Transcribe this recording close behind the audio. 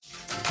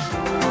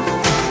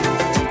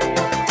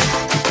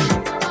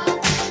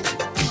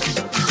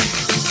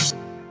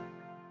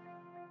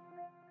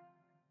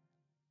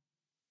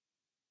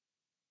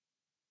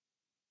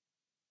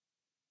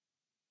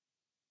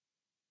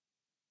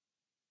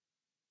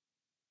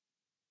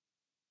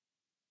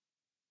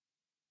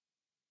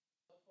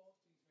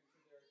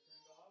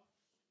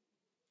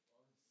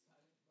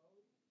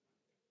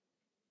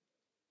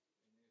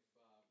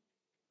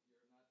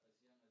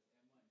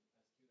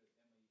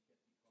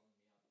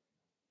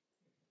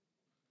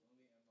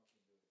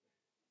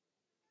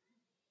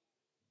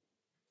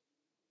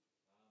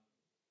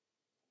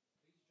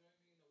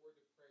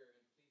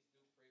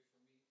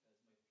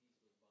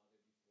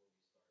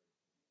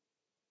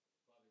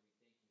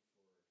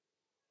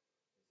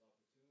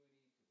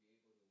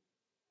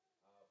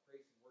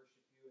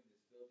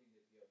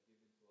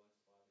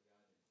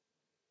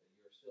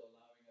still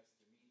allowing us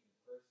to meet in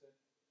person,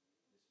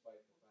 despite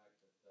the fact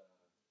that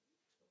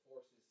the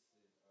forces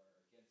are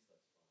against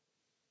us, Father.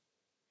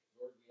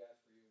 Lord, we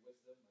ask for your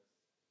wisdom, as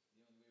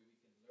the only way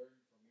we can learn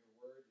from your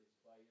word is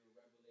by your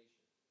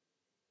revelation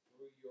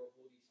through your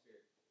Holy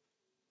Spirit.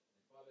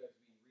 And Father, as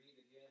we read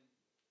again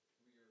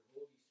through your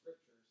holy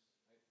scriptures,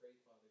 I pray,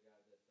 Father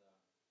God, that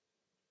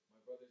my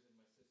brothers and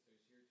my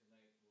sisters here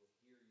tonight will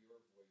hear your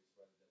voice rather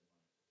than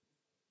mine.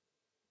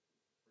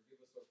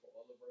 Forgive us, Lord, for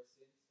all of our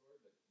sins, Lord,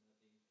 but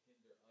nothing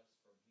hinder us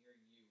from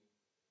hearing you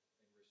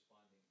and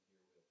responding to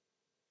your will.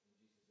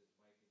 In Jesus'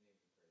 mighty name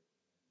we pray.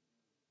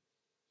 Amen.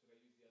 Should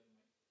I use the other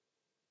mic?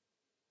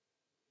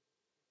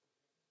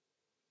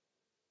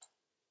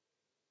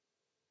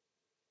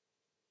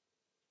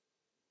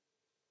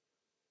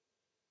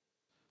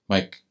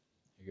 Mike,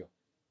 here you go.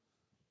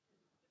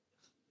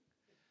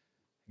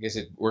 I guess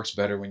it works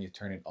better when you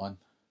turn it on.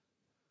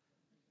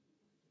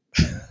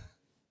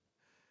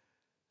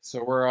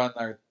 So we're on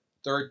our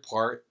third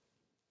part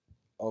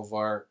of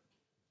our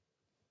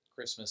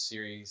Christmas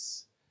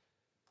series,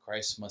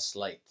 Christmas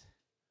Light.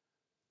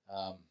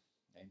 Um,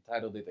 I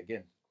entitled it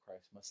again,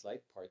 Christmas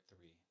Light Part 3.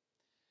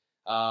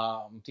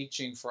 I'm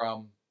teaching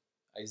from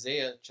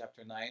Isaiah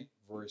chapter 9,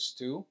 verse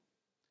 2.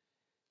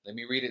 Let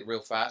me read it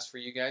real fast for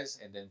you guys,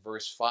 and then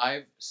verse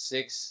 5,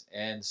 6,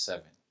 and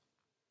 7.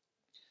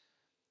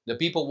 The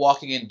people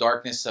walking in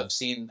darkness have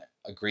seen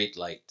a great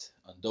light.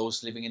 On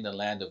those living in the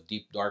land of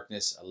deep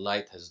darkness, a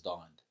light has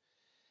dawned.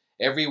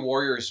 Every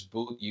warrior's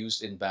boot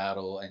used in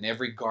battle and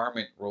every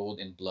garment rolled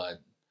in blood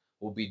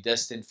will be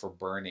destined for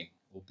burning,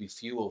 will be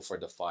fuel for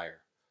the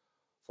fire.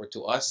 For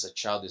to us a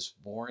child is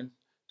born,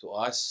 to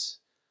us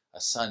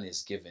a son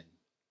is given,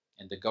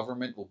 and the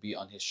government will be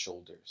on his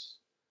shoulders.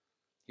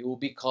 He will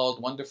be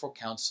called Wonderful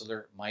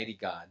Counselor, Mighty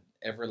God,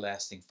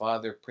 Everlasting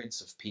Father,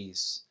 Prince of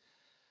Peace.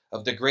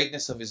 Of the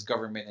greatness of his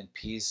government and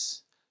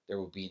peace, there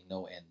will be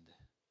no end.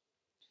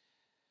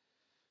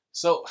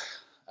 So,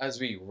 as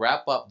we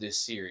wrap up this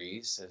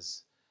series,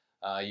 as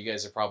you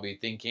guys are probably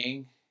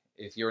thinking,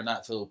 if you're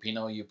not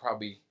Filipino, you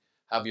probably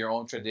have your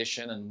own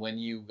tradition and when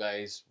you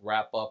guys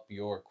wrap up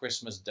your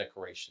Christmas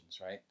decorations,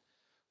 right?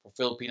 For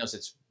Filipinos,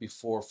 it's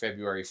before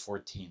February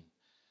 14,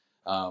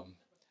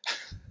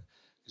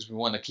 because we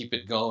want to keep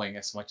it going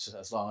as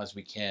long as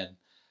we can.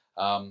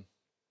 Um,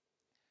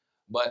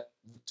 but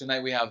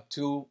tonight we have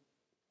two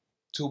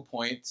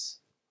points.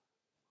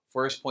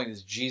 First point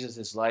is Jesus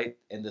is light,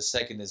 and the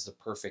second is the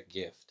perfect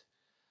gift.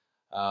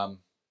 Um,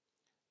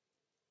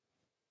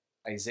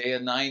 Isaiah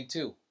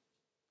 9:2.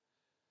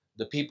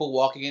 The people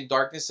walking in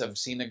darkness have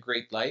seen a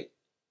great light.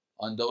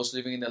 On those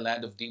living in the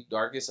land of deep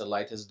darkness, a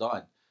light has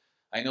dawned.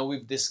 I know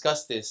we've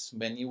discussed this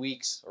many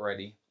weeks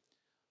already,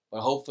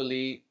 but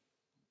hopefully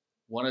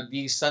one of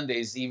these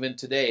Sundays, even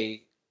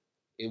today,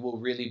 it will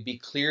really be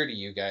clear to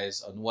you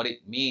guys on what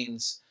it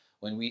means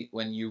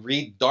when you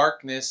read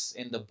darkness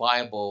in the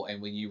Bible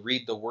and when you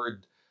read the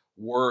word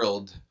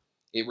world,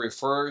 it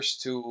refers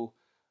to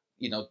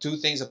two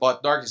things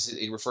about darkness.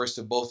 It refers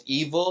to both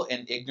evil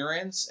and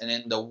ignorance, and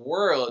in the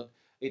world,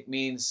 it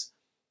means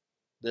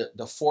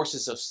the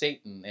forces of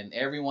Satan and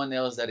everyone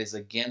else that is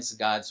against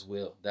God's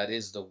will. That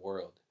is the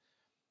world.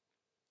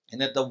 And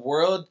that the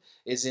world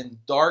is in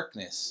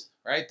darkness,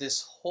 right?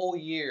 This whole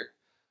year,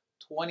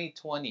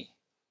 2020,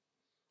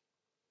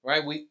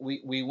 right?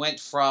 We went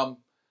from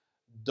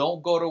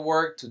don't go to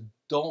work to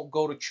don't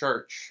go to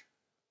church.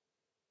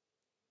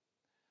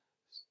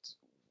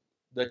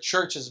 The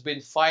church has been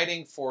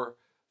fighting for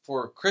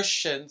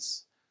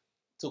Christians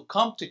to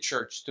come to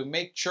church, to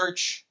make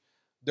church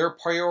their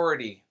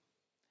priority.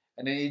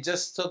 And then it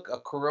just took a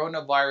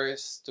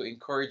coronavirus to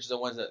encourage the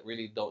ones that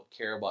really don't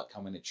care about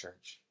coming to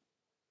church.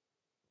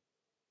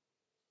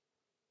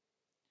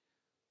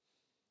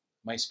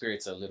 My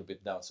spirit's a little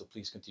bit down, so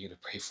please continue to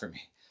pray for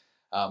me.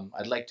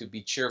 I'd like to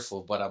be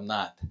cheerful, but I'm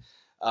not.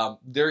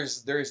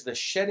 There's the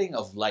shedding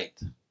of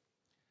light,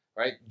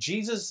 right?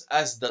 Jesus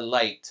as the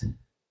light.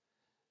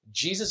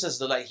 Jesus as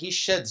the light. He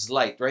sheds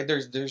light, right?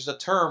 There's a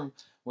term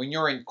when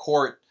you're in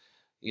court.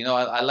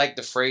 I like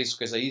the phrase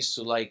because I used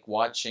to like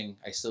watching.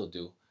 I still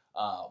do.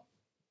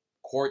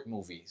 Court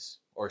movies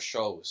or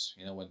shows.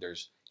 When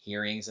there's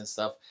hearings and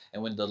stuff,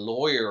 and when the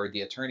lawyer or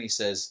the attorney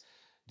says,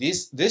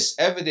 this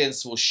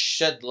evidence will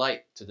shed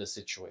light to the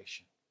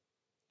situation.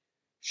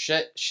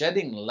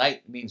 Shedding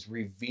light means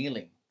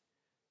revealing,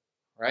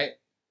 right?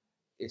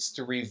 It's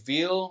to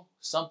reveal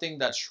something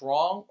that's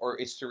wrong, or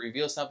it's to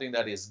reveal something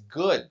that is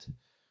good.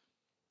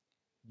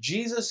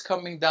 Jesus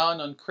coming down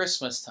on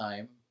Christmas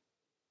time,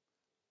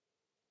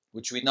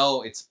 which we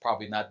know it's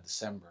probably not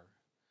December,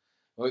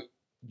 but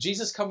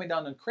Jesus coming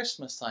down on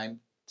Christmas time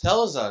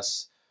tells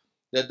us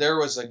that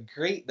there is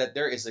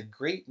a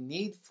great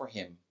need for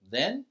him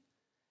then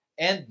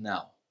and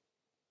now.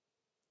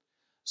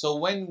 So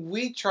when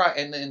we try,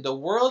 and in the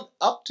world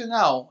up to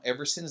now,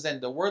 ever since then,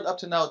 the world up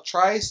to now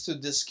tries to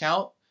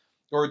discount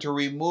or to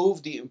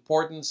remove the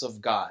importance of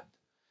God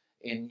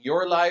in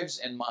your lives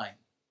and mine.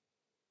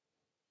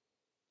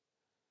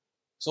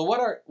 So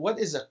what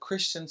is a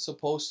Christian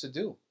supposed to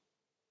do?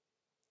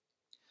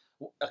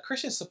 A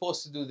Christian is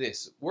supposed to do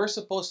this. We're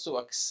supposed to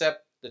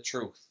accept the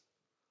truth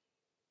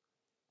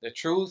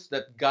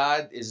that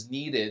God is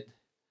needed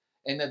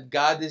and that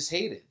God is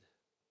hated.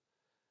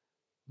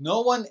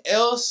 No one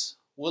else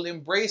will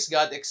embrace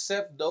God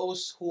except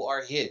those who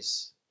are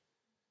His.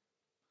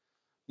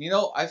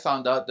 I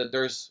found out that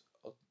there's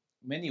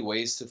many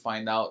ways to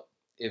find out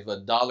if a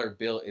dollar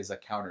bill is a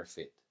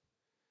counterfeit.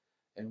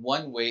 And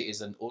one way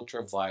is an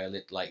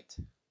ultraviolet light.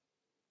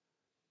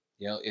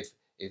 If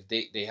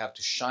they have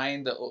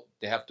to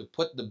they have to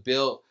put the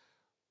bill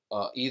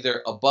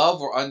either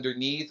above or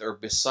underneath or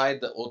beside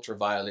the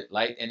ultraviolet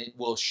light, and it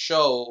will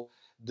show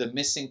the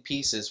missing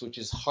pieces, which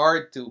is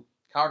hard to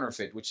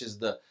counterfeit, which is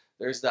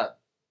there's that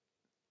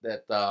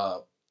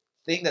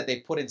thing that they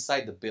put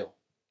inside the bill.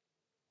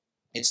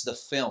 It's the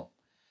film.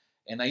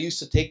 And I used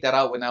to take that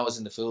out when I was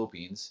in the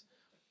Philippines.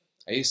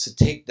 I used to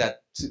take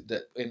that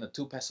in a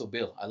 2 peso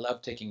bill. I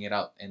love taking it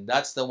out. And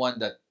that's the one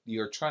that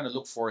you're trying to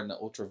look for in the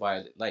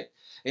ultraviolet light.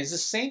 It's the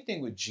same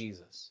thing with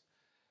Jesus.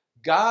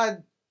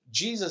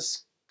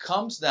 Jesus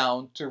comes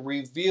down to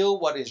reveal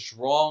what is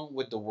wrong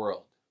with the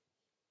world.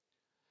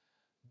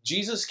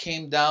 Jesus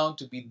came down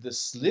to be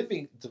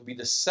to be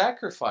the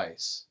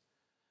sacrifice,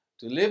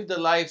 to live the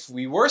life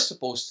we were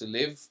supposed to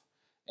live,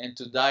 and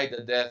to die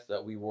the death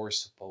that we were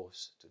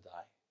supposed to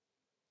die.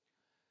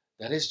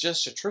 That is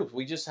just the truth.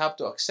 We just have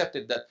to accept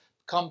it that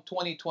come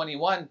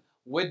 2021,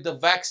 with the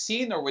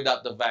vaccine or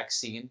without the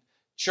vaccine,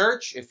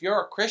 church, if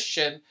you're a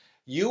Christian,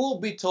 you will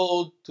be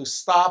told to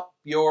stop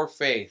your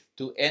faith,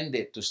 to end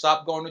it, to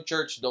stop going to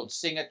church, don't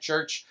sing at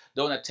church,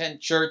 don't attend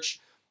church,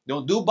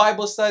 don't do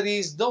Bible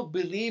studies, don't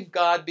believe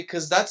God,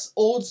 because that's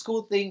old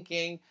school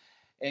thinking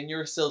and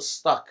you're still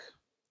stuck.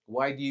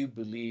 Why do you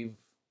believe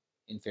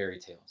in fairy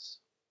tales?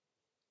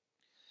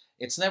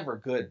 It's never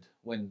good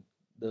when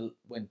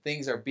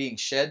things are being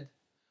shed,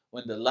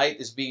 when the light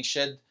is being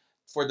shed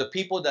for the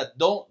people that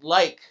don't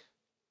like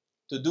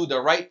to do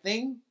the right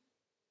thing.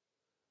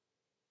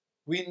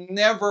 We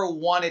never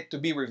want it to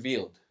be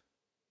revealed.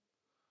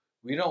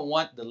 We don't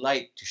want the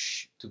light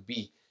to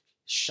be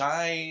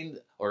shined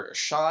or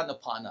shone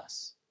upon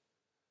us,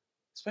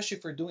 especially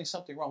if we're doing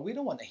something wrong. We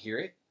don't want to hear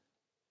it.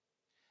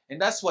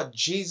 And that's what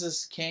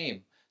Jesus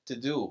came to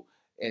do.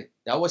 And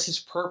that was his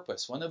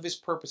purpose. One of his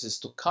purposes,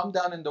 to come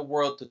down in the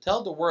world, to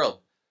tell the world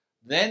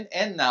then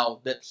and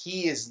now that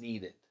he is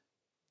needed.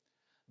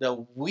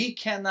 That we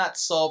cannot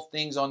solve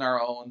things on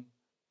our own,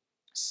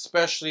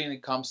 especially when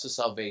it comes to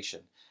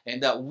salvation.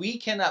 And that we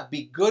cannot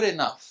be good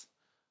enough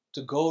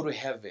to go to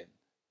heaven.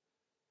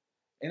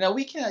 And that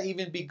we cannot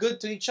even be good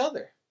to each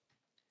other.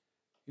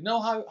 You know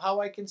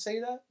how I can say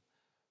that?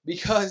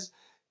 Because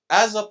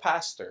as a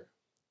pastor,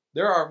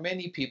 there are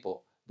many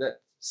people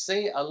that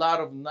say a lot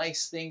of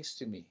nice things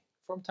to me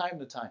from time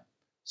to time.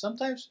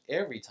 Sometimes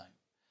every time.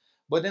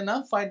 But then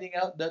I'm finding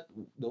out that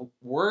the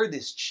word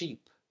is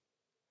cheap.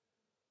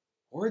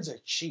 Words are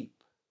cheap.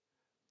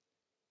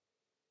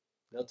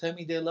 They'll tell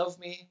me they love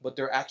me, but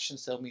their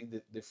actions tell me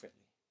differently.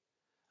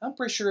 I'm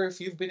pretty sure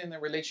if you've been in a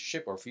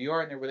relationship or if you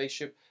are in a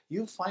relationship,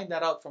 you find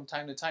that out from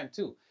time to time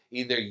too.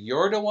 Either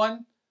you're the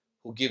one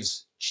who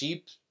gives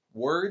cheap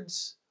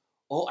words,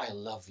 oh, I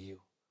love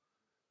you,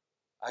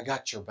 I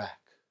got your back.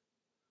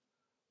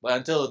 But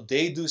until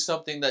they do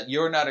something that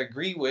you're not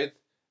agree with,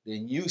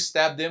 then you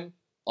stab them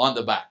on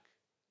the back.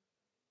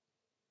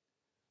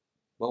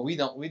 But we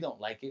don't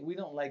like it. We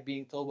don't like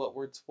being told what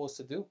we're supposed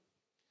to do.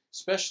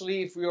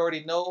 Especially if we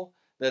already know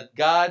that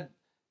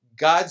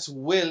God's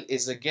will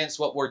is against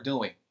what we're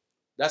doing.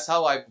 That's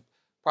how I've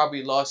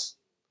probably lost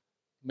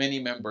many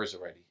members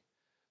already.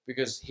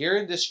 Because here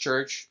in this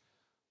church,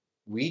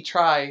 we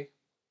try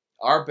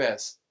our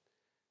best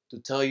to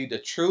tell you the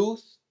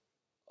truth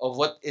of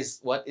what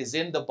is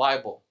in the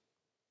Bible.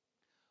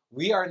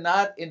 We are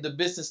not in the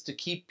business to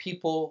keep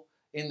people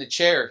in the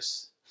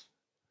chairs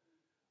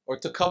or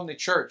to come to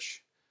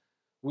church.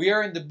 We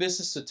are in the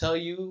business to tell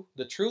you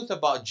the truth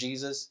about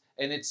Jesus,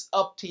 and it's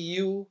up to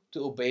you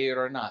to obey it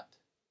or not.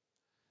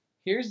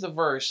 Here's the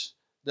verse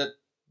that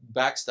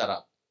backs that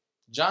up.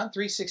 John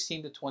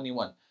 3:16 to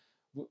 21.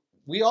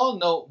 We all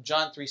know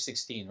John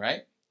 3:16,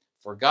 right?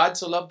 For God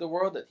so loved the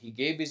world that he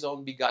gave his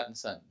only begotten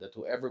Son, that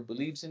whoever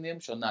believes in him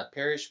shall not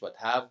perish but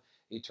have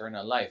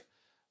eternal life.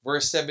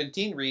 Verse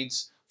 17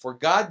 reads, for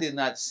God did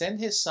not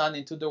send his Son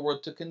into the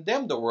world to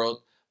condemn the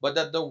world, but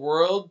that the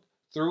world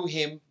through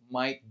him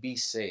might be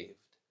saved.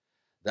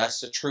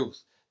 That's the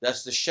truth.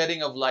 That's the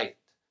shedding of light.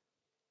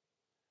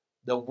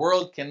 The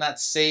world cannot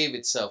save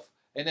itself.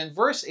 And then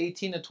verse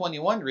 18 to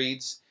 21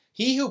 reads,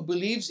 he who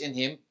believes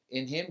in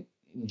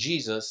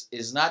Jesus,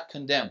 is not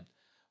condemned.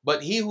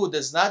 But he who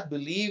does not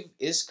believe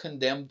is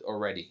condemned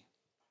already,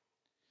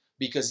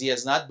 because he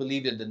has not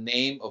believed in the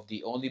name of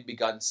the only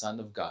begotten Son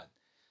of God.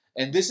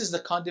 And this is the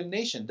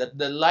condemnation, that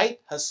the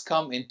light has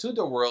come into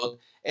the world,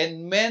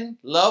 and men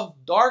love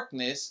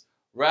darkness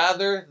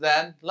rather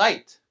than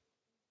light.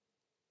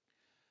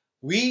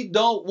 We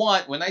don't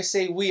want, when I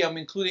say we, I'm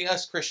including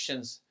us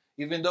Christians,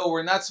 even though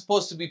we're not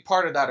supposed to be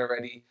part of that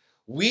already,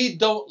 we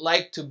don't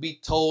like to be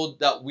told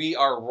that we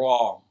are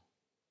wrong.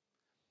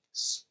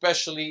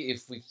 especially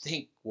if we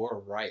think we're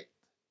right.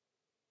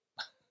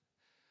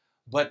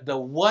 But the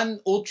one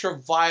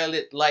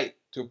ultraviolet light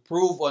to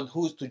prove on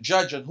who's to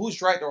judge on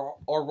who's right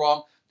or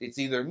wrong, it's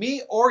either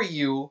me or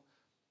you.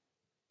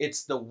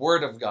 It's the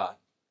Word of God.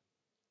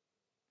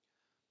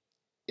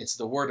 It's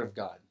the Word of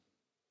God.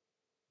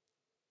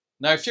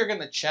 Now, if you're going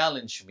to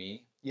challenge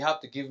me, you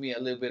have to give me a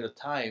little bit of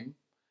time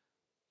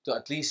to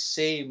at least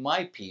say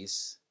my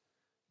piece.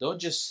 Don't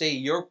just say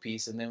your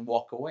piece and then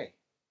walk away.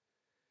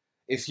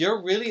 If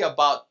you're really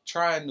about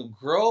trying to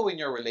grow in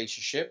your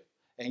relationship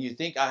and you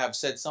think I have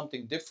said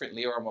something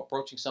differently or I'm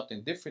approaching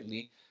something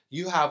differently,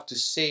 you have to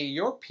say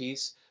your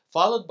piece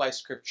followed by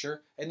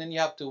scripture, and then you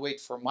have to wait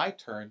for my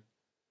turn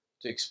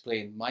to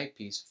explain my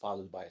piece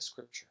followed by a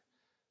scripture.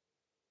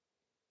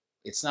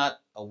 It's not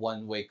a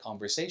one-way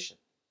conversation.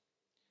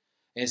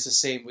 And it's the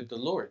same with the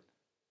Lord.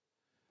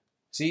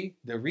 See,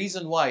 the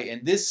reason why,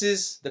 and this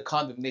is the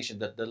condemnation,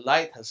 that the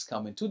light has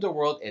come into the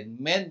world and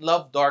men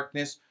love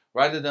darkness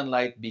rather than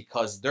light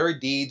because their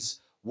deeds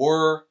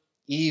were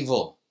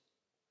evil.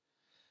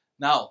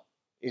 Now,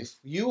 if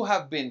you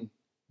have been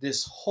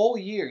this whole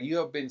year, you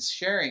have been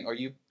sharing, or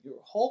your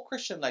whole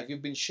Christian life,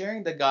 you've been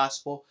sharing the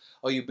gospel,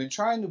 or you've been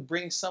trying to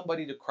bring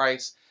somebody to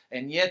Christ,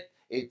 and yet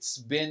it's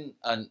been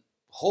a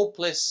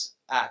hopeless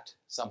act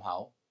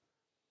somehow,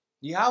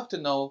 you have to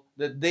know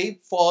that they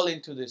fall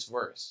into this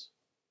verse.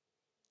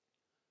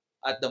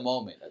 At the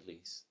moment, at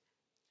least,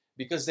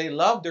 because they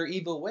love their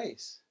evil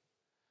ways.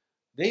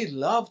 They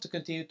love to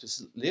continue to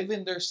live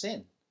in their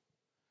sin.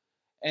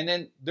 And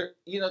then,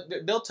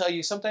 they'll tell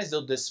you, sometimes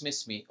they'll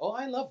dismiss me. Oh,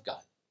 I love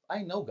God.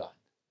 I know God.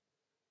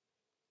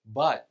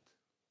 But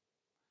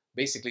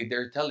basically,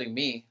 they're telling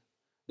me,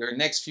 their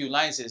next few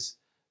lines is,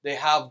 they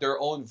have their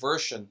own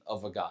version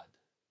of a God.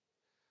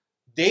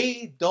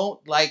 They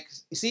don't like,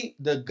 you see,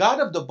 the God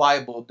of the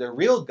Bible, the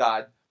real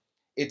God,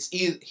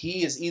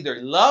 he is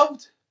either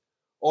loved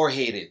or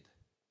hated.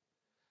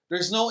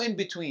 There's no in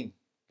between,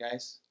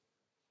 guys.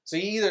 So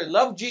you either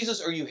love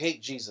Jesus or you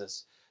hate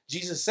Jesus.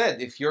 Jesus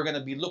said, if you're going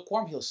to be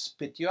lukewarm, he'll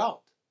spit you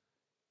out.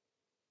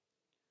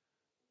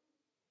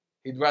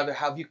 He'd rather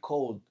have you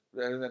cold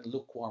rather than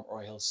lukewarm,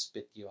 or he'll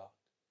spit you out.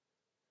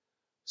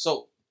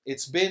 So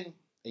it's been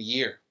a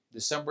year,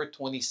 December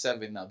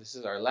 27 now. This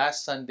is our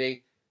last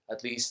Sunday,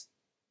 at least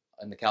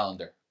on the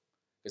calendar.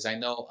 Because I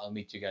know I'll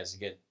meet you guys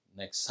again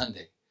next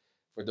Sunday,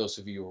 for those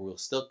of you who will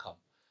still come.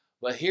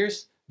 But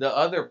here's the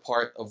other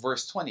part of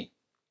verse 20.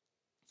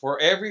 For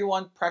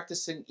everyone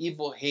practicing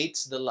evil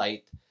hates the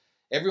light.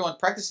 Everyone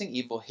practicing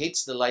evil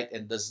hates the light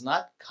and does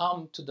not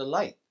come to the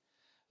light,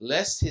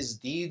 lest his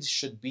deeds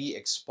should be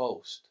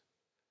exposed.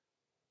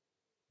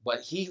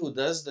 But he who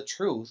does the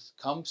truth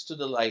comes to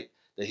the light,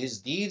 that his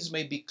deeds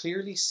may be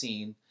clearly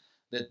seen,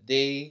 that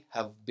they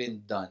have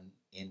been done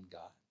in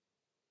God.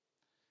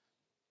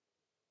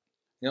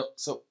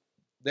 So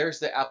there's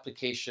the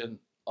application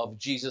of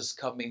Jesus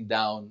coming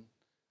down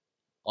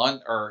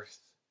on earth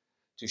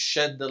to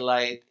shed the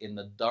light in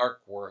the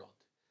dark world.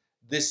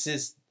 This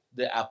is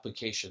the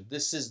application.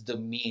 This is the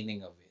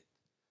meaning of it.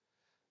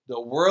 The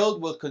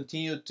world will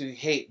continue to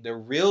hate the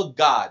real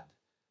God,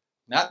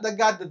 not the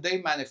God that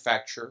they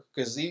manufacture,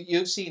 because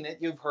you've seen it,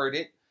 you've heard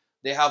it.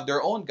 They have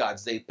their own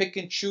gods. They pick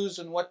and choose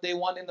on what they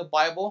want in the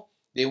Bible.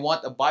 They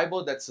want a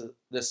Bible that's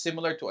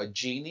similar to a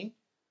genie.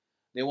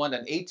 They want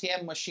an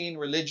ATM machine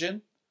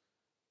religion.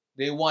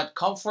 They want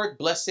comfort,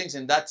 blessings,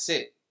 and that's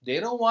it. They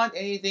don't want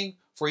anything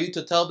for you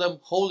to tell them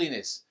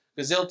holiness,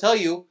 because they'll tell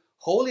you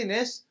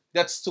holiness,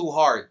 that's too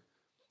hard.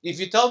 If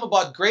you tell them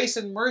about grace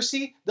and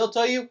mercy, they'll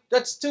tell you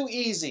that's too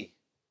easy.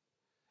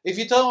 If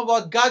you tell them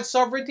about God's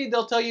sovereignty,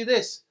 they'll tell you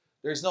this: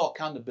 there's no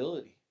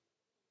accountability.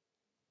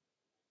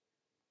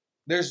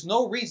 There's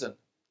no reason.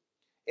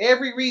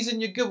 Every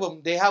reason you give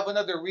them, they have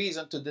another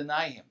reason to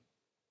deny him.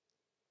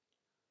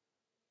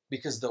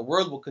 Because the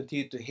world will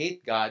continue to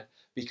hate God,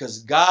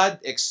 because God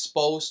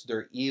exposed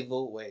their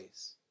evil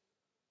ways.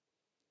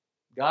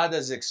 God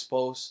has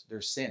exposed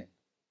their sin.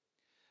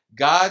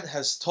 God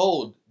has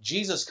told,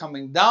 Jesus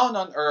coming down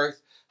on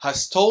earth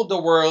has told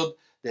the world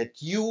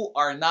that you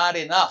are not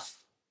enough.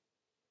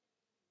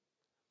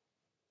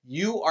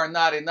 You are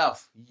not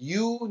enough.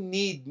 You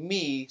need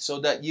me so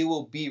that you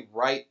will be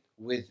right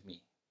with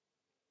me.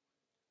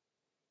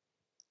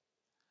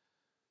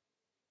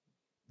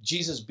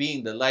 Jesus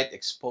being the light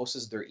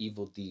exposes their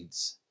evil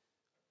deeds.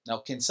 Now,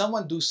 can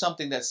someone do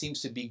something that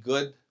seems to be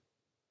good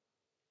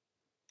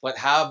but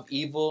have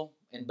evil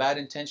and bad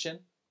intention?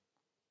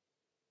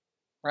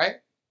 Right?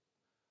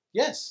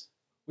 Yes.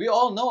 We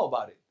all know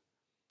about it.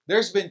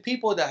 There's been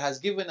people that has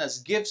given us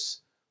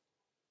gifts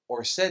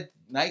or said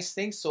nice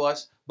things to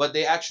us, but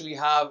they actually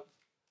have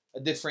a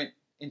different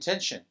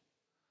intention.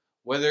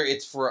 Whether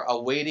it's for a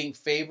waiting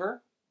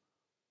favor,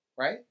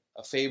 right?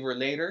 A favor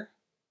later,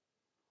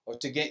 or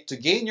to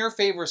gain your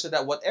favor so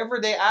that whatever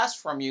they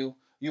ask from you,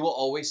 you will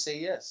always say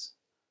yes.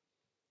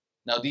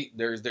 Now,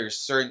 there's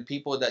certain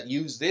people that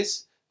use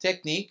this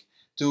technique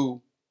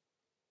to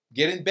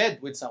get in bed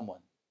with someone.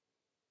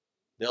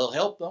 They'll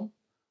help them.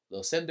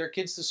 They'll send their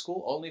kids to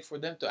school only for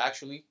them to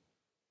actually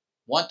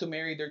want to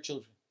marry their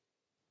children.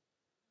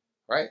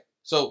 right?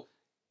 So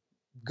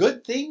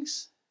good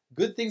things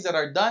that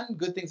are done,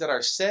 good things that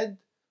are said,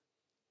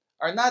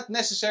 are not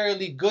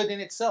necessarily good in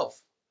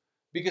itself,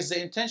 because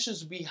the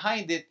intentions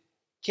behind it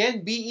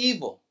can be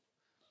evil.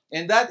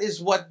 And that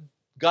is what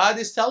God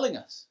is telling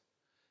us.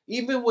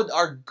 Even with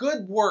our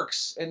good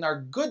works and our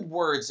good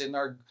words and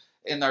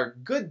our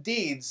good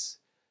deeds,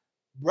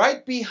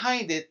 right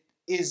behind it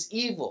is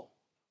evil.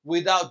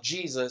 Without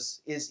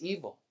Jesus is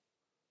evil.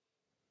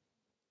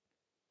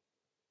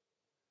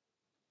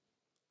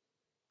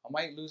 Am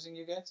I losing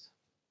you guys?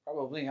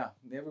 Probably, huh?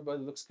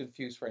 Everybody looks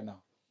confused right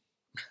now.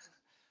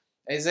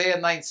 Isaiah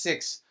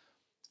 9:6.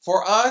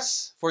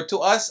 For to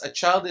us a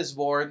child is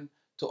born,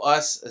 to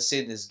us a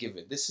sin is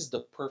given. This is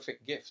the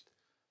perfect gift.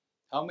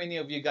 How many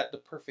of you got the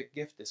perfect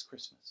gift this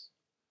Christmas?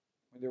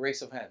 With the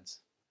raise of hands.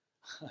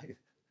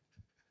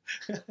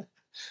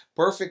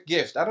 Perfect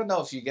gift. I don't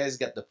know if you guys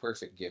got the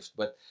perfect gift,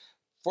 but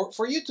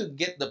for you to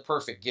get the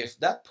perfect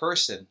gift, that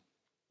person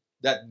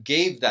that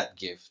gave that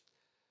gift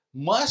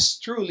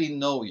must truly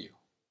know you.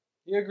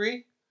 You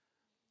agree?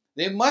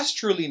 They must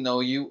truly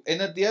know you,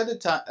 and at the other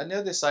time, on the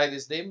other side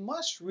is they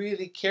must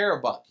really care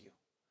about you.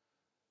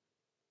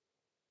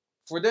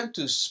 For them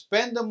to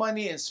spend the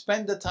money and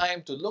spend the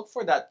time to look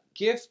for that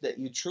gift that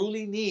you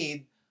truly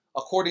need,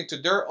 according to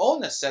their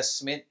own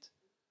assessment,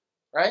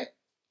 right?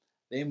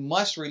 They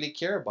must really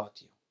care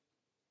about you.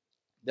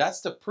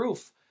 That's the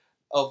proof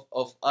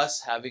of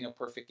us having a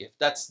perfect gift.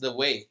 That's the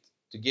way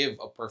to give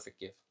a perfect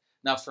gift.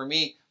 Now, for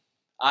me,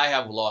 I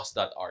have lost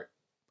that art.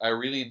 I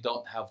really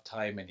don't have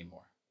time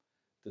anymore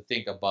to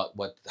think about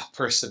what the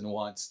person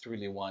wants,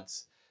 truly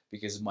wants,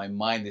 because my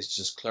mind is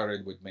just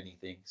cluttered with many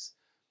things.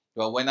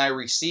 But when I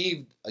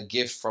received a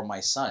gift from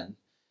my son,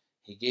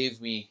 he gave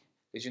me,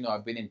 because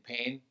I've been in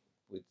pain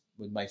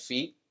with my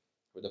feet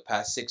for the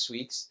past 6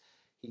 weeks.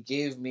 He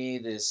gave me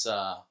this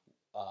uh,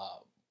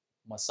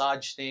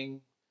 massage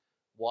thing,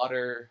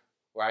 water,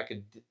 where I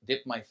could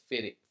dip my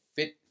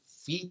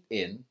feet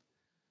in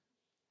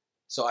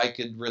so I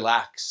could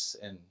relax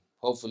and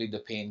hopefully the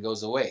pain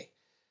goes away.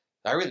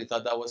 I really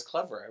thought that was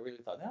clever. I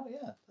really thought, oh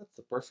yeah, that's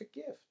the perfect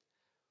gift.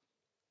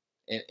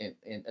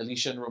 And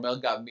Alicia and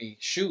Romel got me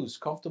shoes,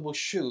 comfortable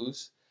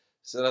shoes,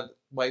 so that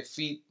my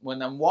feet,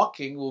 when I'm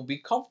walking, will be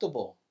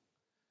comfortable.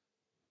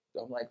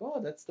 I'm like,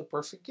 oh, that's the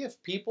perfect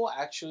gift. People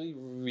actually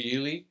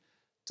really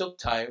took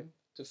time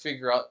to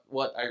figure out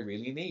what I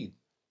really need.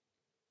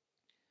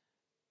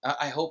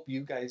 I hope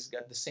you guys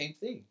got the same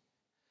thing,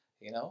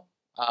 you know?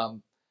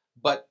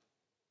 But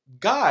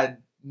God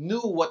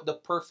knew what the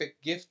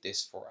perfect gift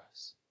is for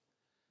us,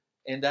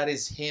 and that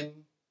is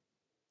Him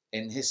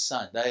and His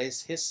Son. That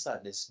is His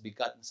Son, His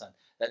begotten Son.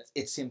 That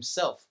it's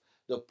Himself.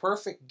 The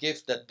perfect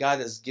gift that God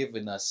has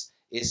given us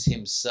is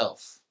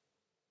Himself.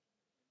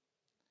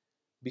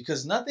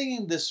 Because nothing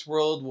in this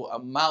world will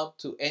amount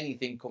to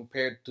anything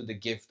compared to the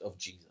gift of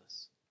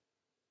Jesus.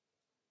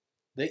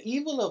 The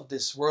evil of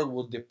this world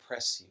will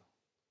depress you,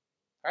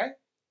 right?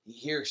 You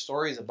hear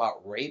stories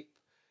about rape,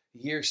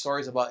 you hear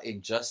stories about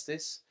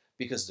injustice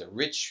because the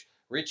rich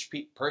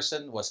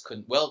person was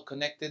well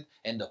connected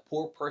and the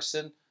poor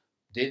person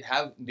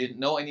didn't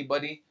know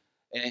anybody,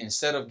 and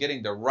instead of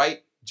getting the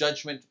right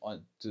judgment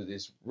on to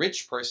this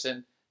rich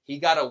person, he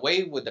got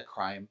away with the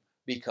crime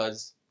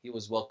because he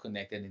was well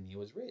connected and he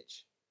was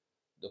rich.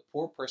 The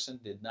poor person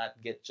did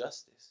not get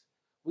justice.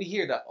 We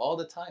hear that all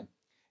the time.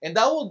 And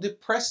that will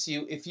depress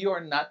you if you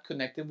are not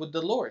connected with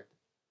the Lord.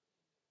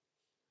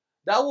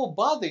 That will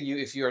bother you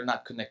if you are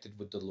not connected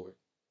with the Lord.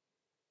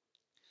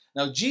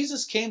 Now,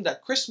 Jesus came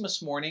that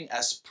Christmas morning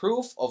as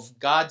proof of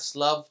God's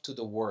love to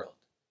the world.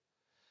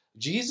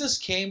 Jesus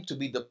came to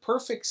be the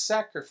perfect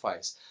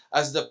sacrifice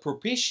as the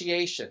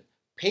propitiation,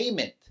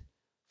 payment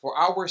for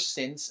our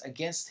sins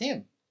against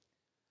Him.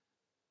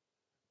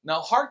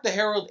 Now, Hark the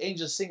Herald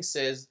Angels Sing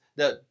says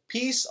that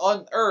peace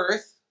on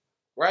earth,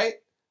 right,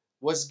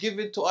 was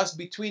given to us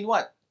between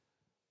what?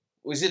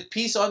 Was it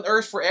peace on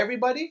earth for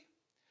everybody?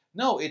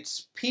 No,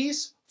 it's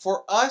peace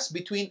for us,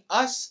 between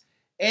us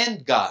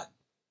and God.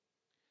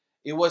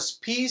 It was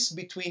peace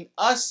between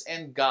us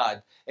and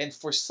God. And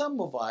for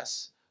some of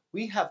us,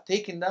 we have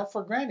taken that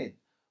for granted.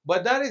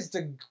 But that is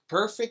the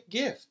perfect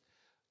gift.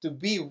 To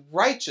be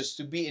righteous,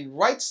 to be in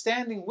right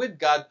standing with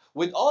God,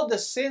 with all the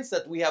sins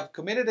that we have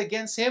committed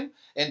against Him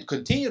and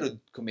continue to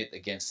commit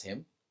against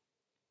Him.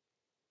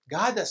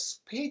 God has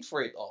paid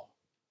for it all.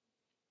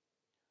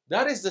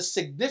 That is the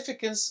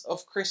significance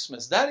of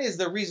Christmas. That is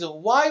the reason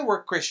why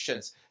we're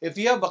Christians. If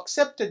you have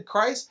accepted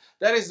Christ,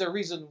 that is the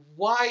reason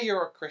why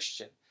you're a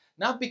Christian.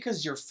 Not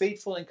because you're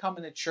faithful in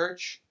coming to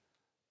church.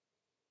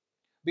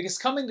 Because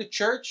coming to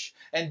church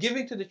and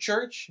giving to the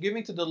church,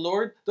 giving to the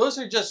Lord, those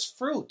are just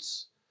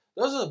fruits.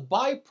 Those are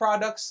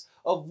byproducts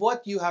of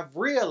what you have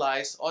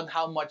realized on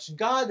how much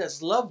God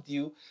has loved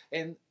you.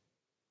 And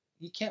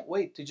you can't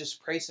wait to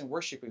just praise and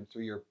worship Him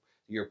through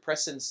your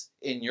presence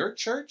in your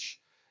church,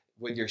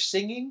 with your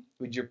singing,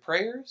 with your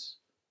prayers.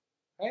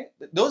 Right?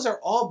 Those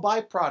are all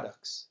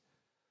byproducts.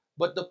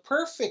 But the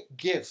perfect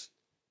gift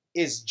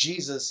is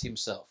Jesus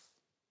Himself.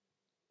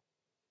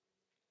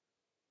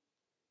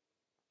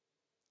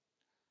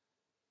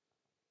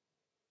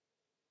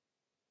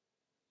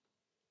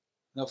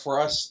 Now, the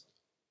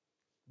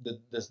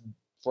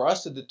for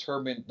us to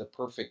determine the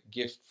perfect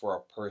gift for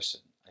a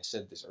person, I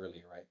said this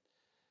earlier, right?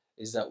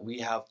 Is that we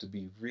have to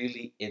be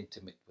really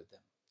intimate with them.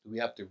 We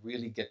have to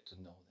really get to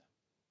know them.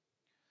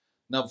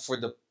 Now, for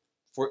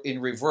in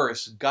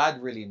reverse,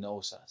 God really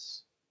knows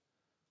us,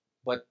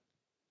 but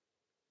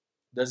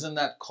doesn't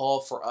that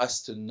call for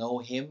us to know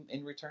Him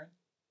in return?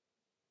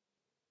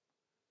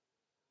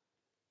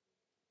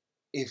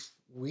 If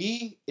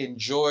we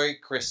enjoy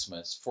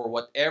Christmas for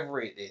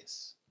whatever it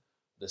is,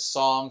 the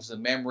songs, the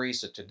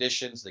memories, the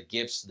traditions, the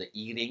gifts, the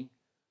eating,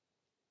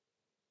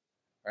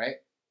 right?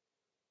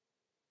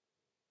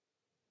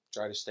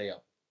 Try to stay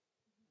up.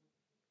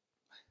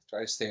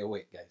 Try to stay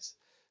awake, guys.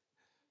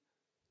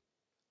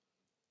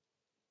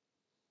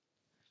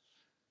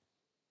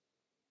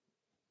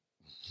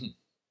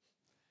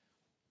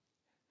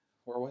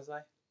 Where was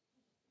I?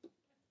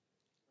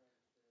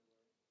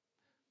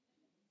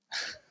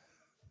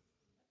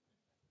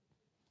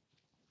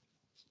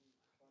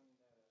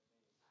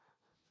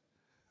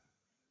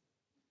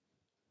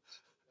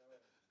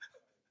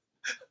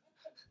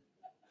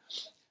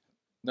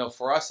 No,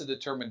 for us to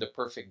determine the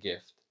perfect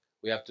gift,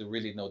 we have to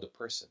really know the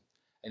person.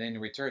 And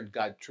in return,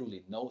 God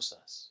truly knows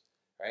us,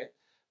 right?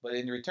 But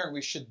in return,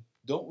 we should,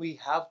 don't we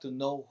have to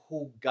know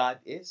who God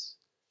is?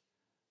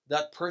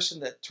 That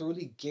person that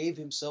truly gave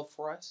himself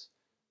for us?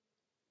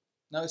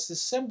 Now it's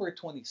December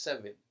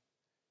 27th.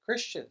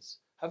 Christians,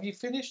 have you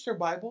finished your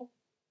Bible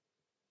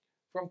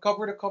from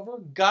cover to cover?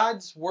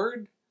 God's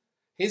word,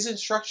 his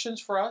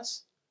instructions for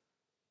us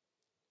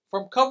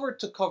from cover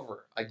to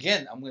cover.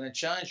 Again, I'm going to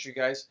challenge you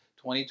guys.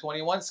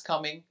 2021 is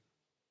coming.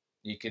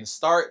 You can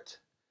start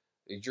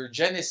with your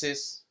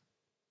Genesis,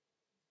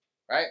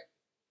 right?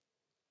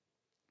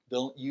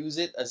 Don't use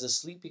it as a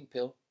sleeping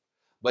pill,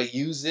 but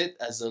use it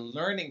as a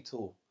learning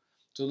tool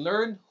to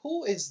learn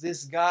who is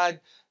this God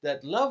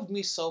that loved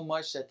me so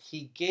much that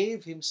he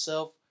gave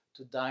himself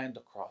to die on the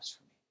cross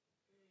for me.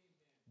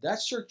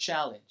 That's your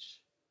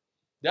challenge.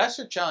 That's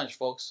your challenge,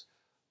 folks.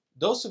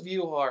 Those of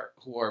you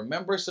who are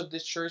members of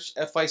this church,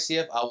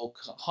 FICF, I will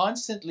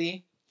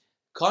constantly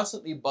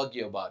bug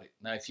you about it.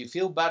 Now, if you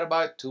feel bad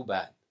about it, too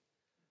bad.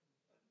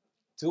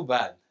 Too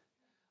bad.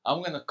 I'm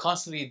going to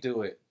constantly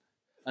do it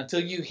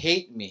until you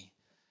hate me.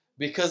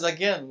 Because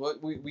again,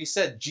 what we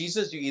said,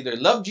 Jesus, you either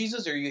love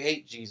Jesus or you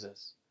hate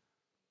Jesus.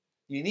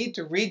 You need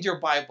to read your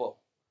Bible.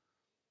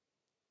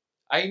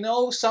 I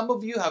know some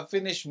of you have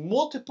finished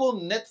multiple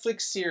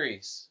Netflix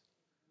series,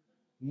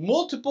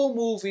 multiple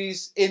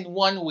movies in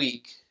 1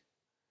 week.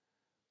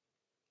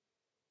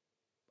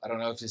 I don't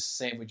know if it's the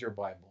same with your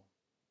Bible.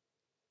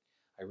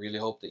 I really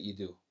hope that you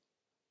do.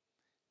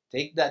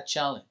 Take that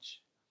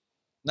challenge.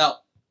 Now,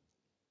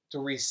 to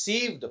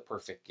receive the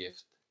perfect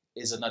gift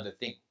is another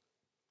thing,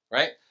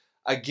 right?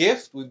 A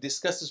gift, we've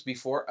discussed this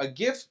before, a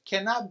gift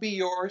cannot be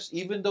yours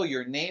even though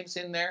your name's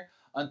in there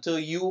until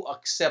you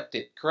accept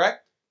it,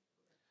 correct?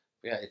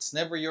 Yeah, it's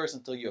never yours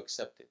until you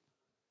accept it.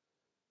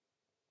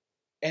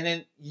 And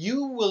then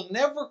you will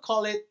never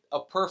call it a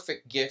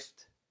perfect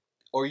gift,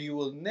 or you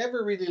will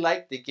never really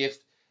like the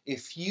gift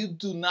if you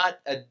do not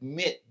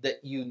admit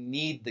that you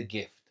need the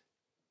gift,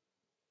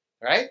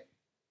 right?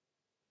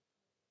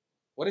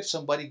 What if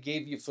somebody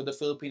gave you, for the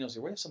Filipinos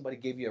here, what if somebody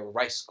gave you a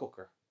rice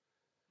cooker?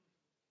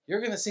 You're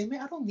going to say,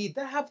 man, I don't need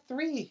that. I have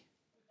three.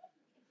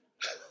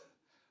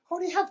 I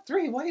already have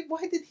three.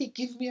 Why did he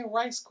give me a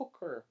rice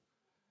cooker?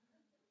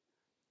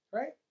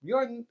 Right?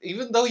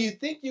 Even though you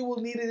think you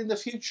will need it in the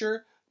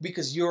future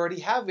because you already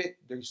have it,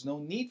 there's no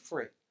need for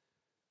it.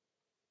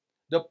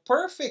 The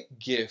perfect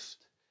gift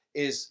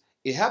is,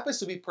 it happens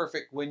to be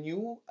perfect when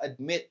you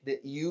admit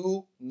that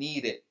you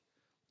need it.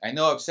 I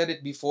know I've said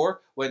it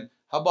before.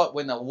 How about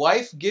when a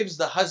wife gives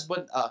the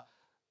husband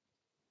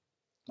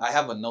I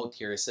have a note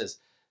here. It says,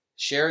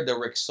 share the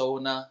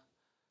Rexona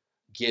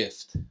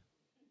gift,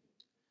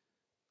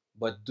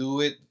 but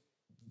do it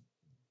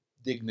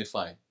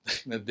dignified,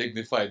 in a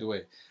dignified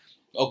way.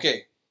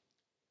 Okay,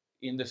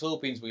 in the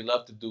Philippines, we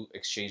love to do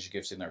exchange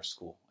gifts in our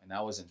school. And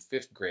I was in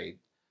fifth grade,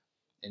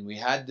 and we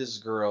had this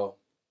girl.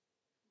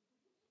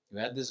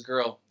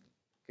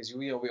 Because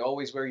we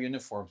always wear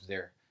uniforms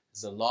there.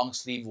 It's a long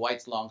sleeve,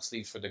 white long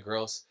sleeve for the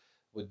girls,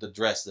 with the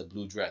dress, the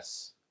blue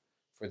dress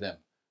for them,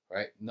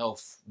 right? No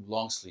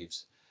long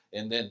sleeves.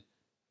 And then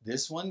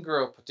this one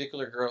girl,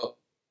 particular girl,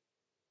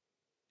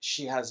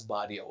 she has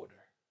body odor.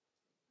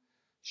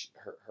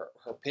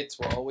 Her pits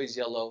were always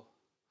yellow,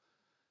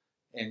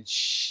 and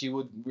she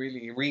would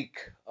really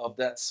reek of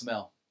that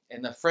smell.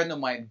 And a friend of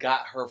mine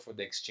got her for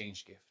the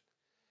exchange gift.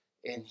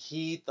 And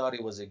he thought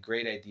it was a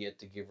great idea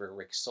to give her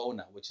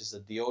Rexona, which is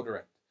a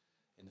deodorant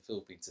in the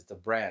Philippines. It's a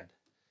brand.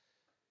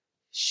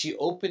 She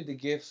opened the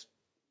gift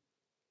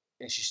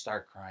and she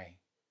started crying.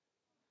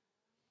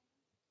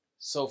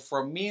 So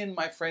for me and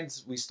my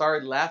friends, we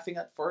started laughing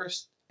at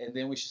first, and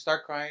then when she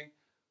started crying,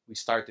 we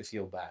started to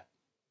feel bad.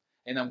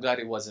 And I'm glad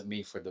it wasn't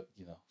me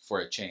for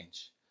a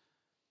change.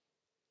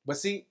 But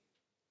see,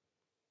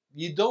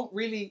 you don't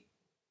really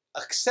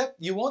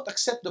you won't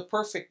accept the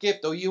perfect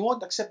gift, or you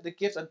won't accept the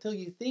gift until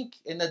you think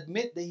and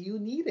admit that you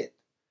need it.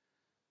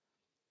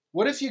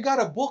 What if you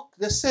got a book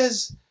that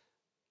says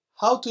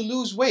how to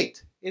lose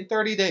weight in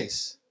 30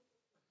 days?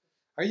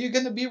 Are you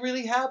going to be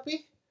really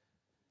happy?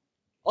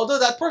 Although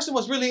that person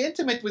was really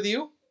intimate with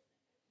you,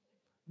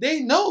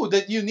 they know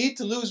that you need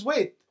to lose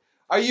weight.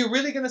 Are you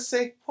really going to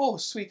say, "Oh,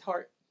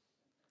 sweetheart,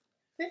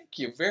 thank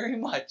you very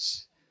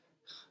much"?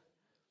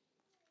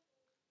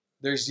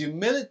 There's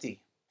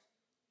humility.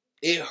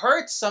 It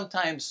hurts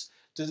sometimes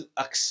to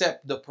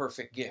accept the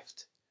perfect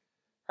gift,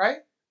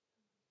 right?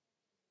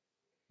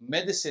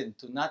 Medicine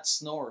to not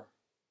snore,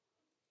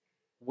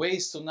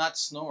 ways to not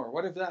snore.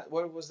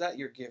 What was that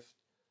your gift?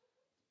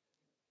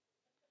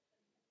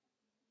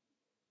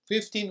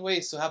 15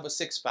 ways to have a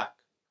six pack.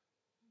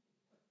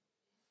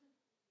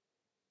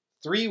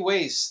 3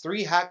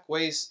 hack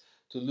ways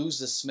to lose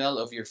the smell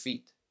of your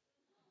feet.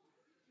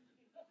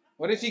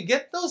 What if you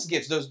get those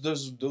gifts,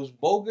 those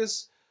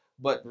bogus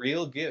but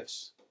real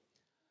gifts?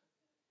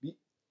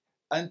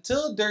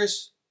 Until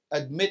there's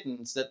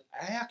admittance that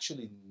I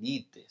actually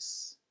need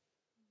this,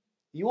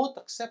 you won't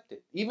accept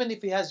it, even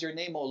if it has your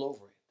name all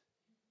over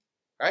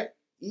it, right?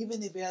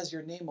 Even if it has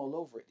your name all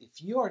over it,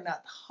 if you are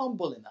not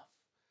humble enough,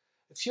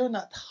 if you're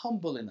not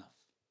humble enough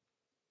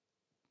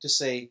to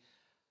say,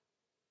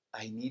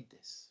 I need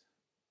this,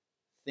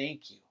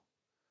 thank you,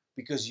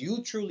 because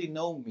you truly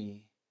know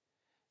me,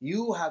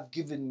 you have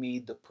given me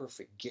the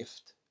perfect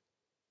gift.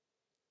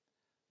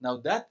 Now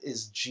that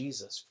is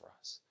Jesus for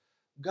us.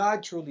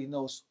 God truly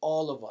knows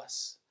all of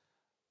us,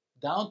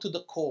 down to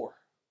the core.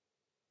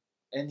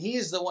 And He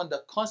is the one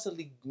that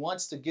constantly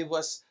wants to give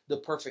us the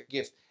perfect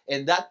gift.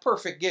 And that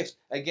perfect gift,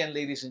 again,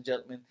 ladies and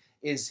gentlemen,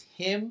 is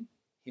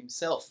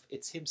Himself.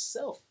 It's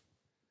Himself.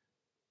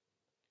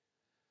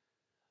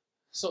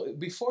 So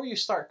before you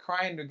start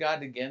crying to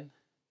God again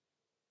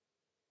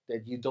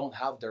that you don't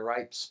have the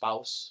right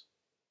spouse,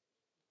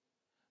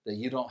 that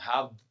you don't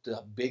have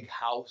the big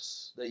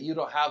house, that you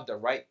don't have the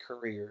right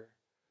career,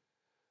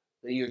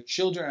 that your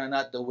children are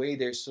not the way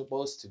they're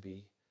supposed to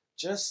be,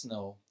 just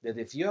know that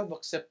if you have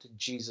accepted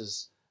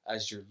Jesus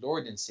as your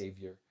Lord and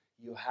Savior,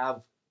 you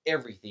have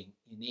everything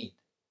you need.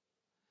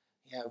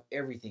 You have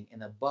everything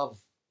and above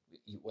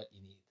what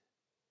you need.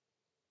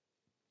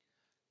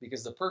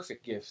 Because the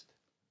perfect gift,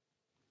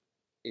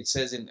 it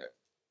says in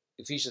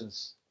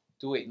Ephesians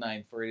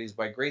 2:8-9, for it is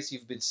by grace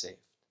you've been saved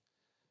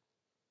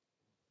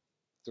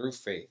through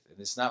faith, and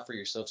it's not for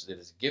yourselves, it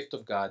is a gift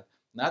of God,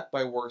 not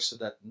by works, so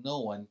that no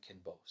one can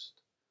boast.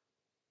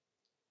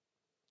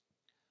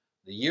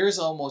 The year is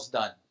almost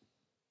done.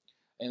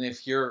 And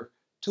if your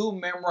two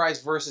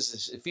memorized verses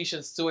is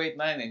Ephesians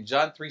 2:8-9 and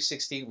John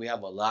 3:16, we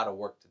have a lot of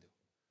work to do.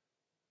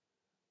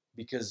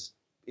 Because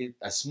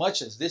as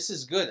much as this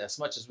is good, as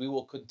much as we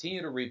will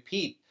continue to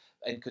repeat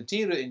and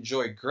continue to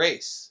enjoy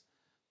grace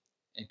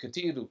and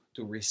continue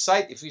to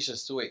recite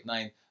Ephesians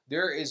 2:8-9,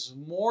 there is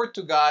more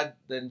to God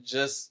than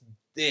just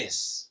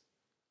this.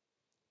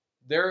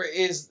 There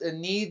is a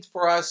need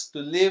for us to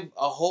live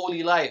a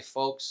holy life,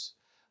 folks.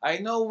 I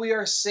know we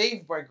are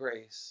saved by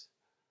grace,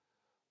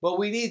 but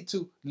we need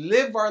to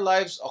live our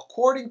lives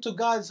according to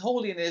God's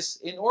holiness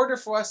in order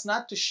for us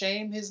not to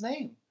shame His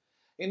name.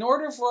 In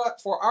order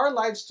for our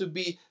lives to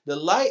be the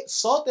light,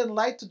 salt and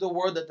light to the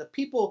world, that the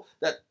people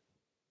that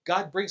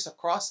God brings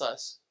across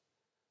us,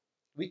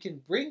 we can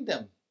bring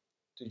them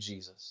to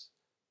Jesus.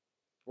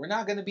 We're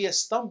not going to be a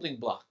stumbling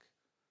block,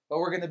 but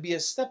we're going to be a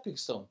stepping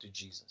stone to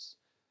Jesus.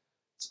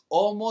 It's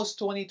almost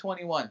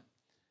 2021.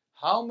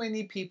 How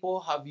many people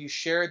have you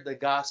shared the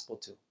gospel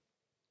to?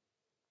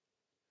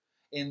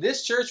 In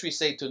this church, we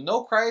say to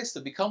know Christ, to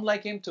become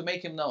like Him, to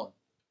make Him known.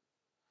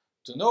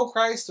 To know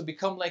Christ, to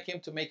become like Him,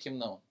 to make Him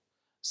known.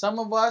 Some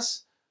of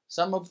us,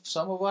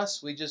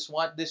 we just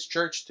want this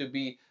church to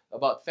be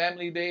about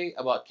Family Day,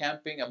 about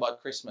camping,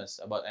 about Christmas,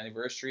 about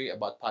anniversary,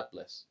 about pot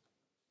bless.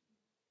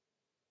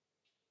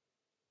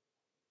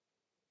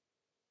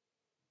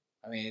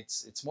 I mean,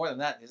 it's more than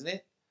that, isn't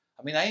it?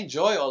 I mean, I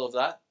enjoy all of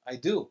that. I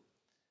do.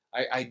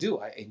 I do.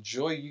 I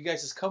enjoy you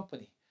guys'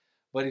 company.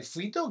 But if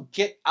we don't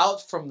get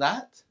out from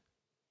that,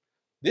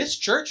 this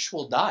church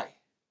will die.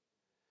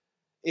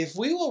 If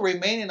we will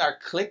remain in our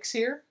cliques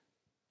here,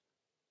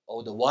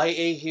 oh, the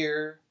YA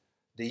here,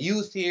 the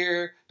youth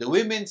here, the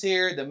women's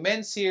here, the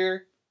men's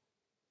here,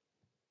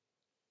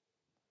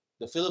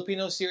 the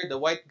Filipinos here, the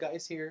white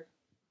guys here,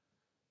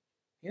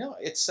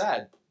 it's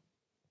sad.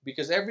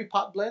 Because every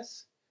pot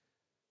bless,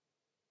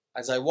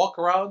 as I walk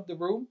around the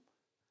room,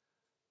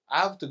 I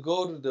have to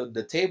go to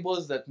the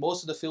tables that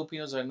most of the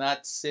Filipinos are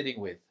not sitting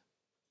with.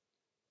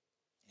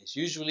 It's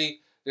usually,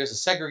 there's a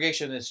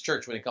segregation in this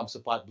church when it comes to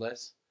pot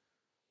bless.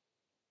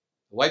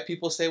 The white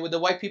people stay with the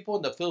white people,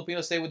 and the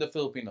Filipinos stay with the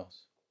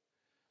Filipinos.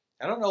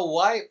 I don't know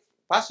why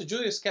Pastor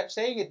Julius kept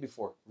saying it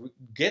before.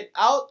 Get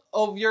out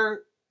of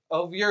your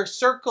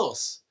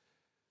circles.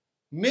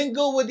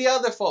 Mingle with the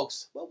other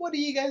folks. Well, what do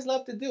you guys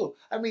love to do?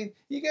 I mean,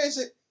 you guys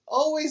are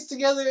always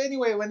together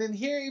anyway. When in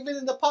here, even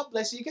in the pot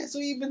bless, you guys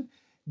don't even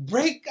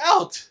break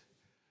out.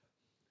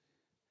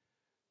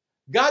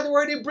 God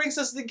already brings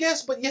us the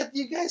gifts, but yet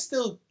you guys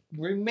still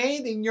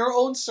remain in your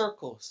own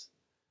circles.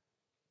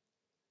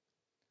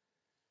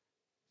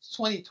 It's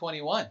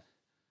 2021.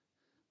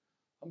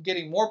 I'm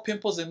getting more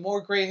pimples and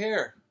more gray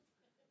hair.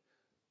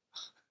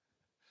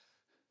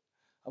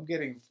 I'm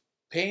getting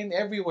pain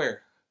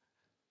everywhere.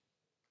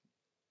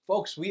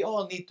 Folks, we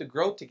all need to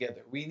grow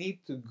together. We need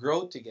to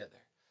grow together.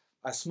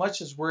 As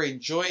much as we're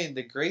enjoying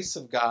the grace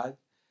of God,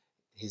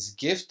 His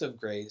gift of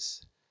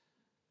grace,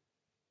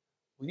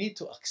 we need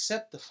to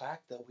accept the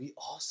fact that we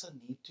also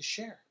need to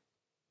share.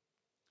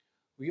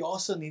 We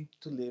also need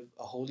to live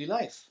a holy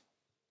life.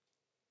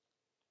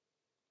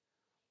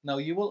 Now,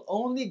 you will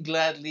only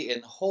gladly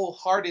and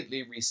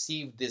wholeheartedly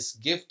receive this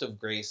gift of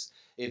grace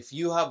if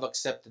you have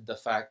accepted the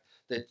fact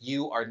that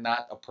you are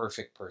not a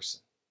perfect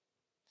person.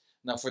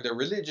 Now, for the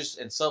religious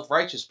and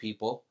self-righteous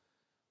people,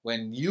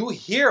 when you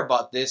hear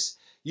about this,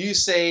 you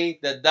say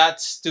that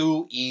that's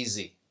too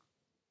easy.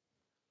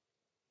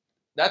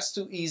 That's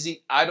too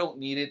easy. I don't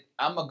need it.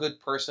 I'm a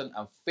good person.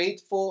 I'm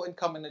faithful in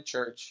coming to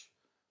church.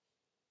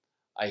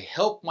 I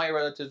help my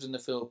relatives in the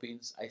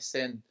Philippines. I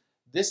send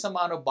this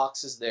amount of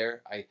boxes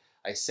there.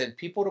 I send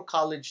people to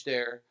college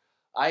there.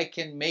 I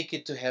can make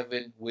it to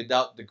heaven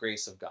without the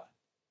grace of God.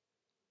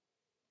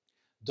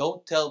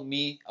 Don't tell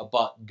me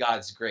about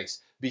God's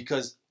grace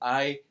because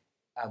I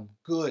am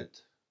good.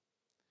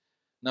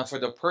 Now, for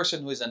the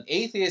person who is an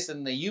atheist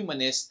and a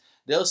humanist,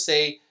 they'll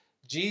say,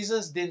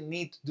 Jesus didn't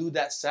need to do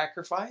that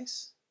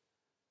sacrifice.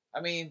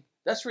 I mean,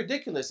 that's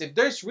ridiculous. If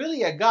there's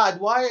really a God,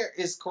 why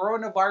is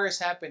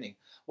coronavirus happening?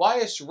 Why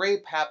is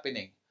rape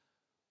happening?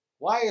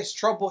 Why is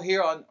trouble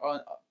here on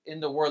in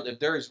the world if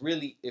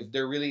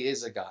there really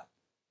is a God?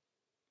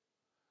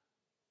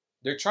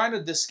 They're trying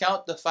to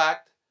discount the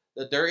fact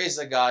that there is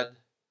a God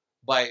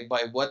by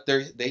what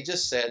they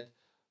just said,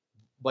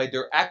 by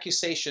their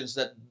accusations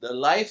that the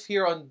life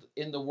here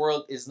in the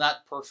world is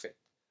not perfect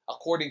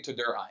according to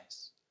their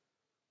eyes.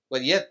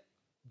 But yet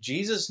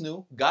Jesus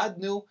knew, God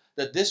knew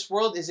that this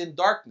world is in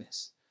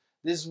darkness.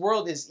 This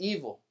world is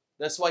evil.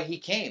 That's why He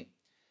came.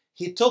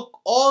 He took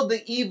all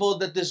the evil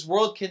that this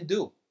world can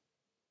do.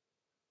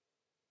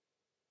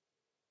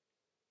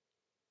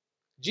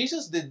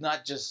 Jesus did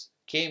not just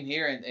came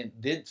here and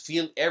didn't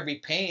feel every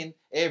pain,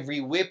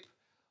 every whip,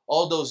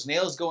 all those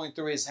nails going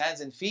through His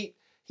hands and feet.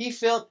 He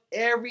felt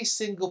every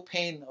single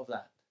pain of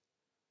that.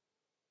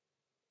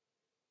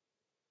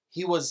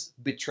 He was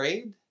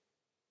betrayed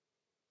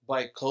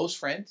by close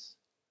friends,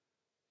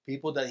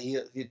 people that he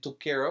took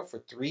care of for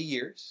 3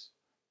 years.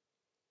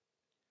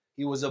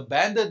 He was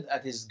abandoned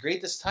at His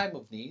greatest time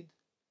of need.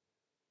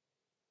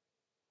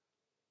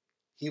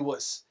 He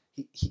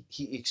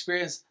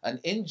experienced an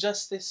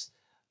injustice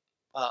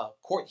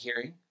court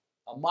hearing,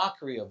 a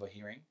mockery of a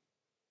hearing,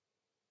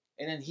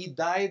 and then He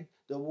died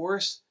the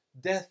worst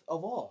death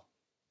of all,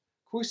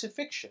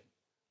 crucifixion.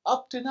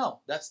 Up to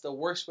now, that's the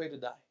worst way to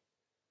die.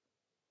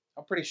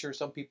 I'm pretty sure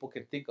some people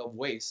can think of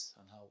ways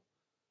on how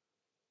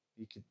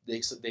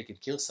they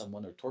could kill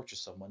someone or torture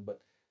someone,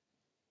 but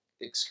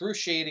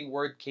excruciating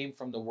word came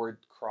from the word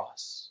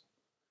cross,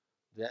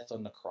 death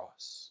on the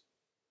cross.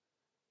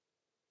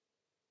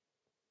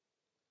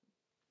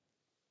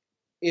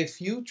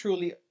 If you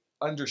truly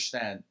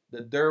understand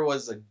that there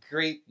was a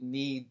great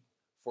need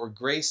for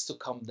grace to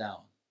come down,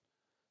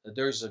 that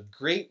there's a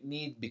great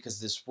need because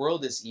this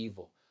world is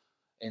evil,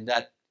 and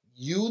that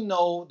you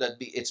know that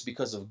it's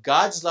because of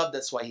God's love,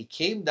 that's why He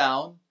came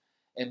down,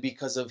 and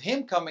because of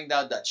Him coming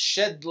down that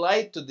shed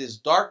light to this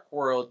dark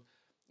world,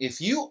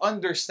 if you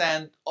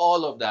understand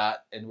all of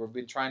that, and we've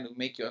been trying to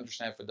make you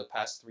understand for the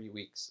past 3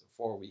 weeks,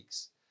 4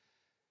 weeks,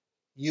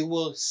 you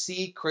will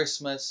see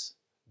Christmas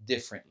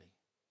differently.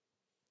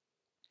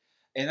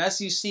 And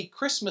as you see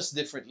Christmas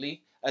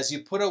differently, as you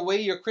put away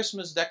your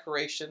Christmas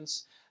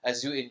decorations,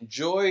 as you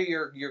enjoy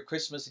your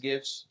Christmas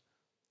gifts,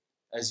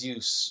 as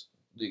you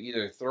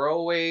either throw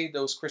away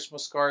those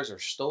Christmas cards or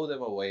stow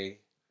them away,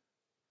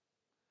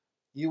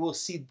 you will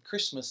see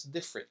Christmas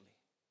differently.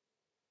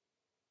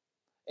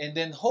 And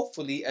then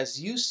hopefully, as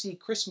you see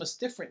Christmas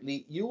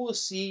differently, you will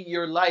see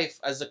your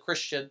life as a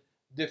Christian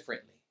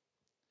differently.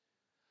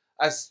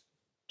 As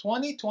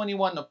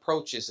 2021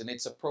 approaches, and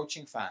it's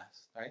approaching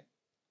fast, right?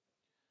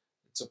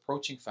 It's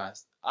approaching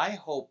fast. My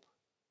hope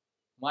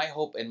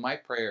and my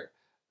prayer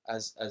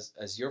as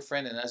your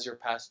friend and as your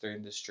pastor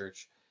in this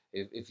church,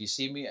 if you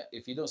see me,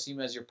 if you don't see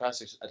me as your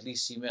pastor, at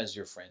least see me as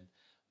your friend.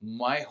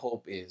 My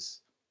hope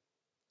is,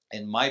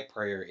 and my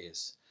prayer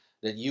is,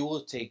 that you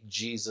will take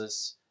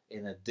Jesus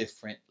in a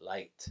different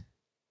light.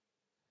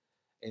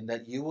 And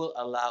that you will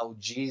allow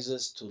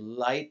Jesus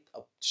to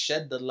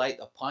shed the light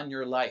upon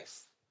your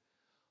life.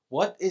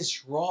 What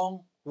is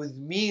wrong with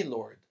me,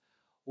 Lord?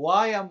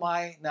 Why am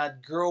I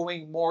not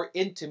growing more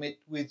intimate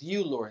with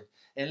you, Lord?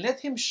 And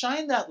let Him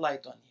shine that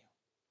light on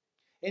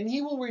you. And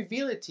He will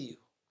reveal it to you.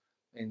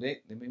 And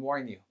let me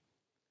warn you,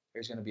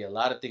 there's going to be a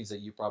lot of things that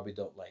you probably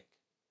don't like.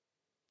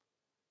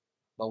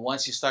 But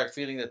once you start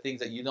feeling the things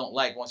that you don't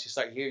like, once you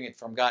start hearing it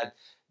from God,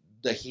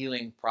 the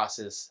healing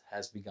process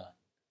has begun.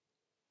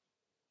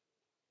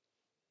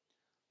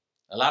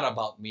 A lot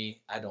about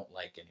me I don't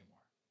like anymore.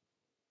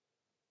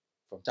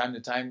 From time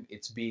to time,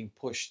 it's being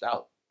pushed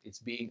out. It's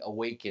being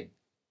awakened.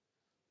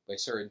 by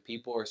certain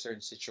people or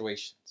certain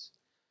situations.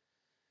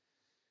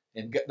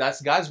 And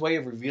that's God's way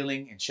of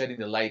revealing and shedding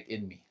the light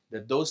in me,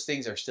 that those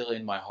things are still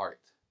in my heart.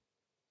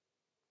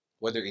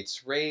 Whether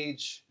it's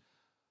rage,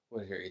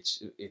 whether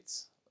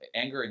it's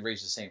anger and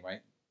rage, the same, right?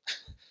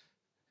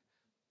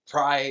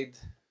 Pride,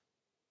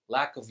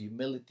 lack of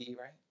humility,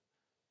 right?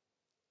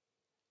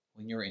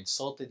 When you're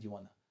insulted, you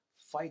want to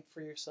fight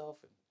for yourself.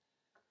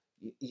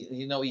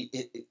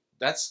 And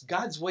that's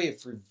God's way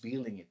of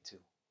revealing it too.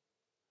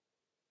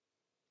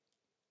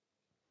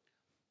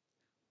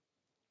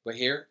 But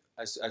here,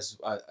 if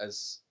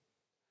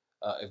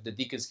the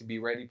deacons can be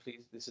ready,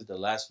 please. This is the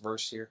last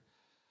verse here.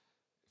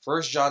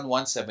 1 John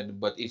 1:7.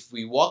 But if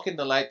we walk in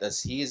the light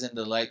as he is in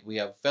the light, we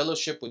have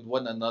fellowship with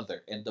one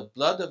another, and the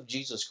blood of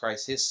Jesus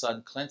Christ, his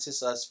Son,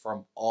 cleanses us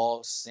from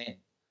all sin.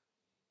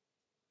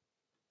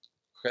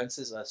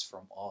 Cleanses us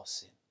from all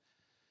sin.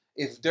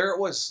 If there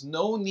was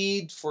no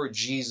need for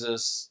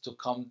Jesus to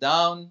come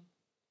down,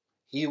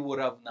 he would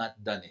have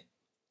not done it.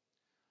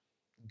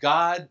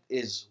 God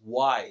is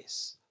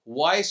wise,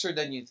 wiser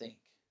than you think.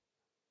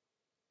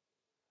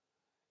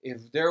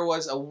 If there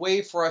was a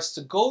way for us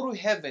to go to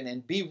heaven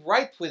and be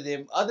right with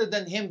him other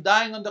than him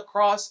dying on the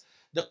cross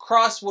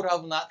would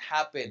have not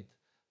happened.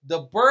 The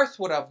birth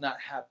would have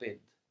not happened.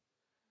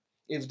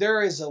 If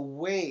there is a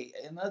way,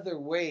 another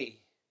way.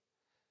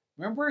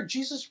 Remember,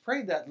 Jesus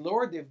prayed that,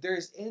 Lord, if there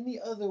is any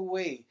other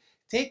way,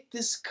 take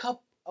this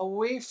cup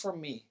away from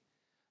me.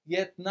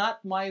 Yet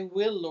not my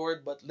will,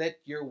 Lord, but let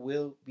your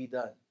will be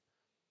done.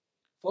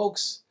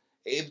 Folks,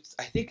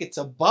 I think it's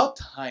about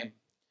time,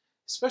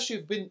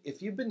 especially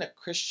if you've been a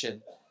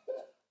Christian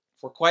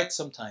for quite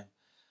some time,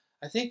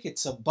 I think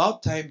it's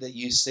about time that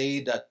you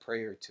say that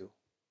prayer too.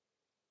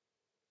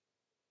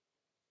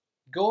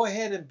 Go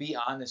ahead and be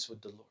honest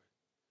with the Lord.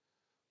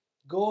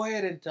 Go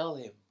ahead and tell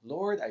him,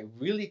 Lord, I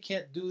really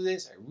can't do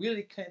this. I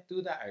really can't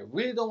do that. I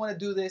really don't want to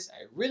do this.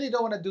 I really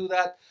don't want to do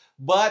that.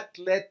 But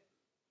let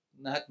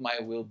not my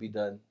will be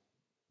done,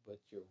 but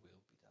your will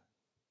be done.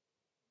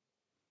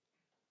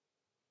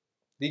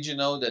 Did you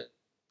know that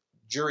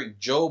during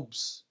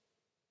Job's,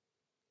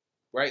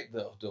 right,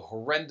 the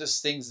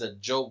horrendous things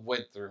that Job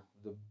went through,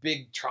 the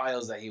big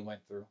trials that he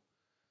went through,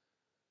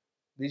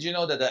 did you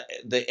know that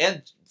the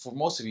end, for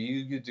most of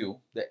you do,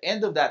 the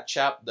end of that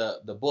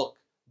the book,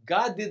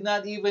 God did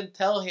not even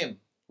tell him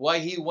why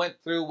he went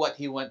through what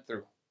he went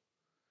through.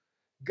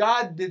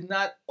 God did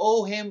not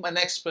owe him an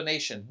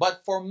explanation.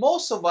 But for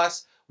most of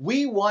us,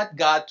 we want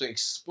God to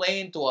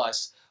explain to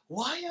us,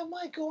 why am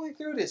I going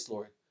through this,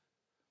 Lord?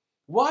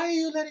 Why are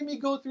you letting me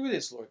go through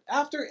this, Lord?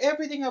 After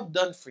everything I've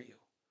done for you,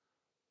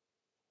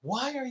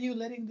 why are you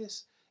letting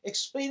this?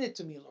 Explain it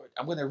to me, Lord.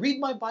 I'm going to read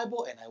my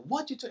Bible and I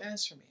want you to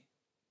answer me.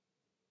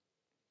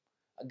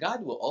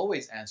 God will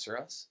always answer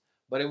us.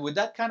 But with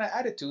that kind of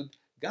attitude,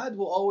 God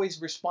will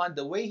always respond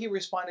the way he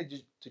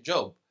responded to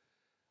Job.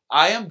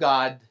 I am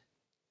God,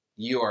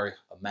 you are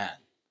a man.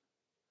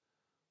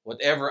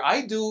 Whatever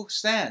I do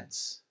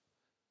stands.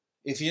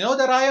 If you know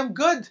that I am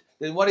good,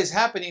 then what is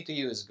happening to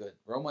you is good.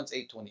 Romans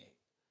 8:28.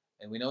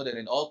 And we know that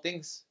in all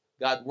things,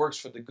 God works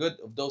for the good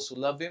of those who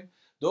love him,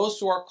 those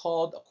who are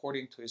called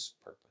according to his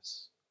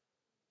purpose.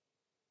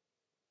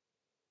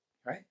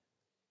 Right?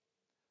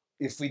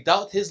 If we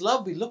doubt his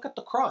love, we look at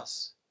the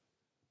cross.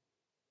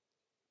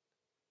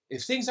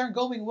 If things aren't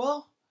going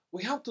well,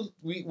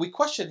 we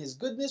question his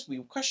goodness,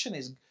 we question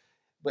his,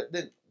 but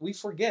then we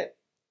forget.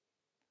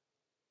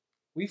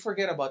 We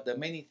forget about the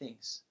many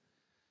things.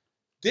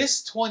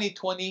 This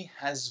 2020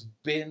 has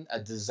been a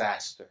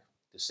disaster,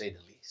 to say the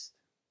least.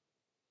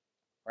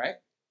 Right?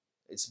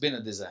 It's been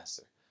a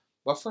disaster.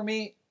 But for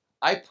me,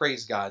 I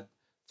praise God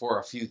for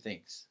a few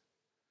things.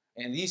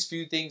 And these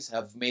few things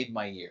have made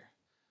my year.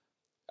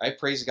 I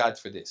praise God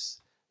for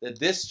this. That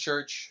this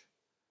church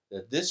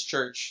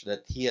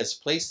that he has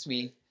placed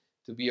me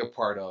to be a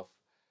part of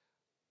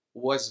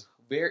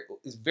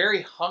is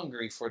very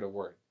hungry for the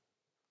word.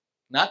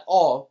 Not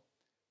all,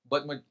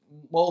 but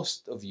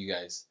most of you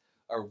guys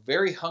are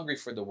very hungry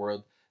for the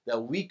word, that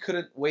we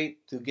couldn't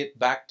wait to get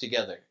back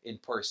together in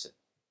person.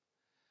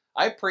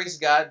 I praise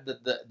God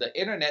that the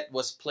internet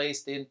was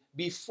placed in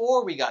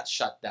before we got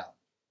shut down.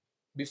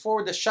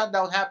 Before the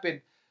shutdown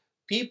happened,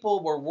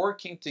 people were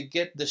working to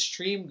get the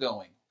stream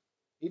going,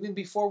 even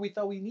before we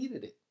thought we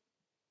needed it.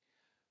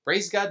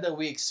 Praise God that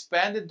we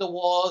expanded the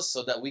walls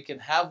so that we can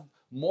have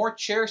more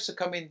chairs to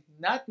come in,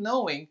 not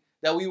knowing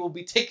that we will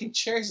be taking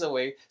chairs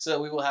away so that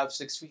we will have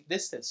 6 feet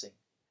distancing.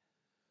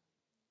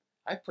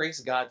 I praise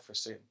God for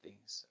certain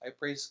things. I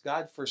praise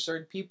God for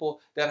certain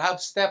people that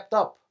have stepped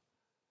up.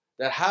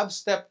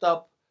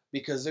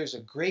 Because there's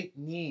a great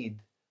need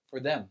for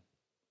them.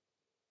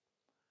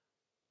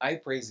 I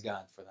praise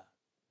God for that.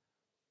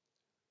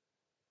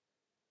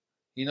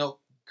 You know,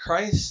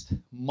 Christ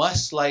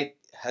Must Light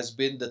has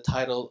been the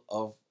title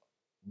of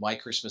my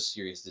Christmas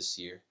series this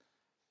year,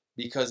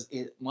 because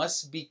it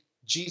must be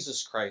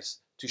Jesus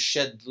Christ to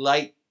shed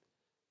light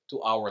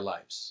to our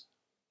lives.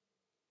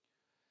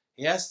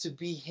 It has to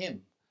be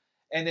him.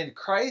 And then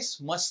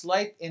Christ must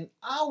light in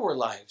our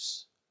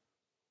lives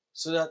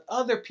so that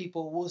other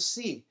people will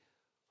see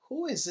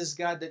Who is this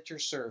God that you're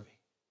serving?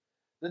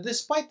 That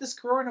despite this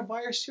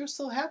coronavirus, you're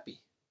still happy.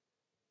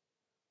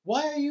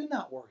 Why are you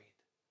not worried?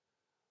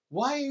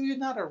 Why are you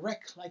not a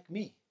wreck like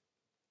me?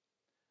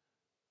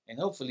 And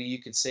hopefully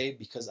you could say,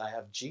 because I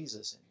have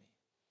Jesus in me.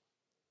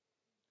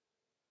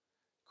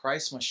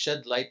 Christ must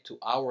shed light to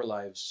our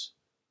lives.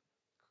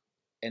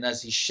 And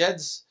as he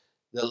sheds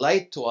the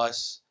light to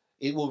us,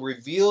 it will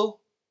reveal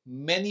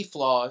many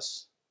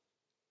flaws.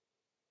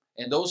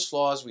 And those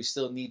flaws we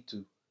still need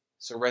to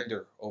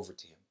surrender over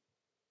to him.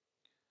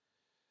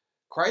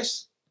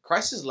 Christ's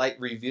light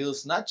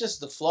reveals not just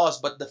the flaws,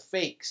 but the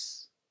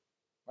fakes.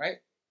 Right?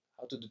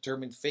 How to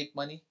determine fake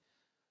money.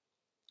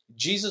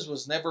 Jesus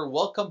was never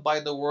welcomed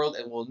by the world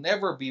and will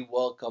never be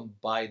welcomed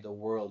by the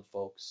world,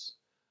 folks.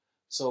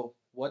 So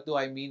what do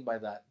I mean by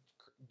that?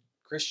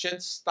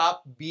 Christians,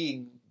 stop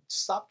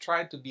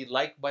trying to be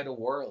liked by the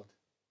world.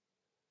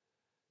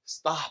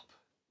 Stop.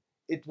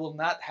 It will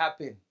not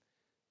happen.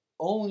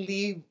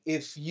 Only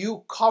if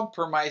you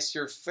compromise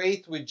your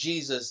faith with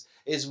Jesus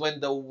is when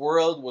the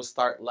world will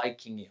start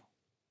liking you.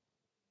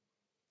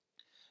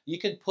 You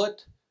can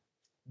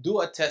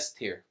do a test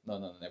here. No,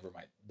 never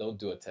mind. Don't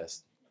do a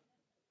test.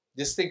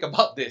 Just think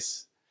about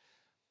this.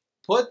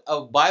 Put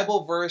a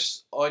Bible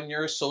verse on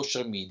your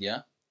social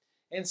media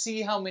and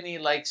see how many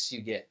likes you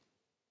get.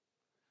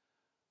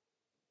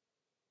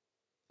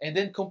 And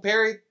then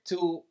compare it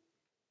to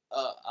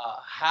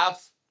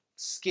half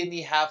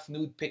skinny, half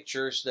nude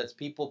pictures that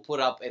people put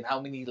up and how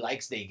many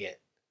likes they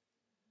get.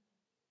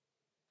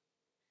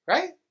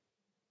 Right?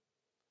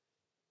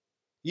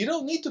 You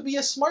don't need to be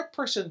a smart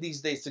person these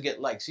days to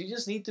get likes. You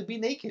just need to be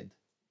naked.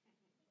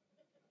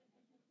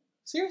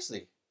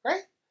 Seriously,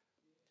 right?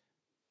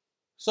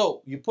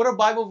 So you put a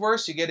Bible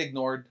verse, you get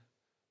ignored.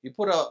 You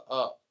put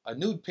a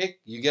nude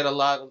pic, you get a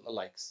lot of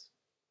likes.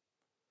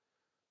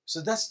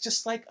 So that's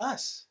just like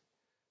us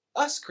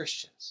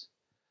Christians.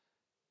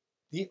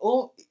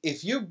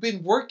 If you've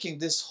been working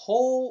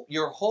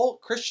your whole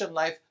Christian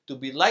life to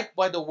be liked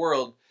by the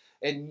world,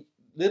 and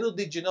little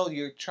did you know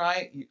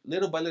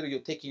little by little you're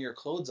taking your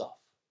clothes off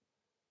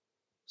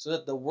so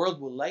that the world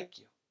will like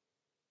you.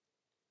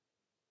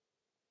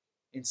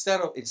 Instead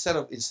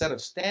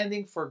of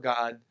standing for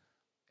God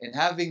and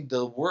having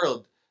the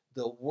world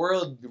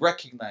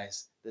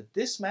recognize that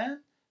this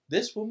man,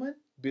 this woman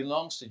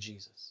belongs to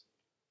Jesus.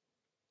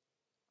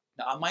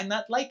 Now I might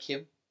not like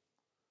him,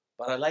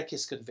 but I like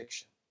his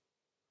conviction.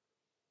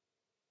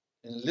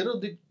 And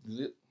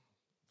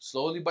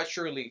slowly but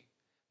surely,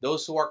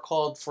 those who are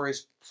called to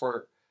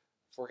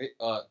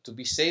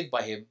be saved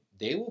by him,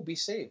 they will be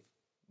saved.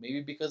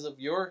 Maybe because of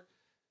your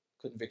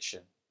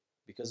conviction,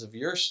 because of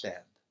your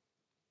stand.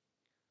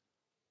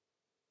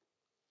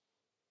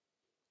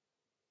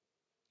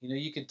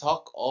 You can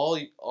talk all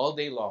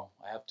day long.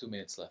 I have 2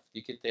 minutes left.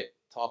 You can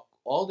talk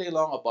all day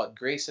long about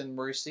grace and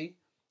mercy,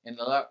 and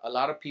a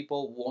lot of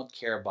people won't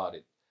care about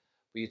it.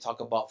 But you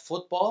talk about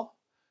football,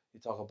 you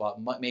talk about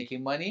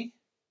making money,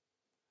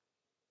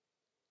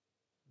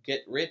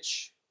 get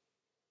rich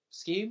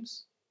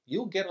schemes,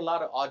 you'll get a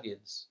lot of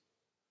audience.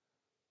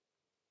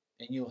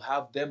 And you'll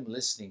have them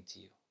listening to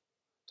you.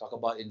 Talk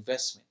about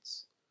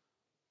investments.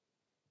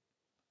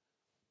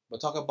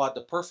 But talk about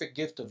the perfect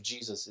gift of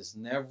Jesus is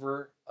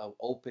never an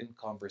open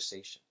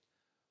conversation.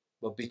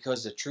 But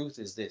because the truth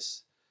is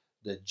this,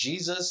 that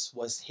Jesus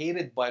was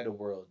hated by the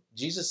world.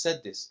 Jesus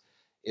said this,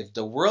 if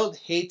the world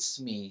hates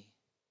me,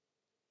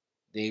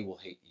 they will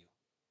hate you.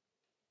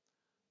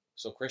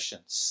 So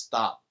Christians,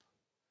 stop.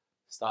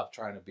 Stop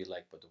trying to be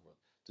liked by the world.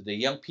 To the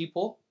young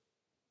people,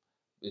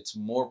 it's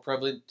more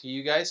prevalent to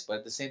you guys, but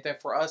at the same time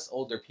for us,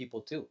 older people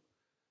too.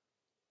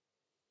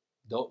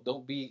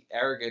 Don't be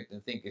arrogant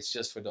and think it's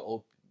just for the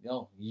old.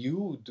 No,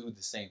 you do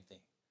the same thing.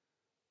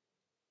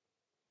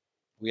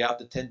 We have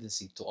the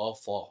tendency to all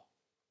fall.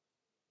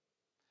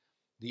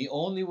 The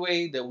only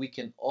way that we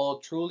can all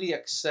truly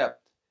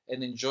accept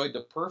and enjoy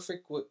the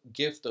perfect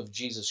gift of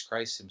Jesus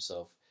Christ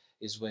himself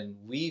is when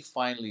we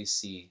finally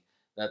see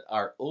that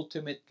our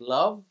ultimate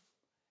love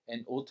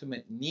and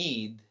ultimate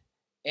need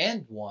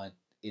and want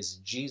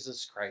is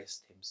Jesus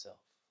Christ himself.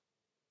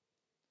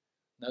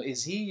 Now,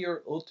 is he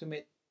your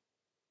ultimate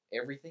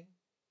everything?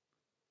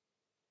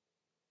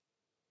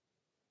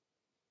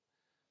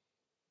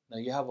 Now,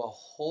 you have a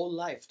whole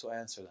life to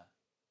answer that.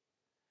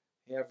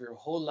 You have your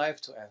whole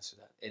life to answer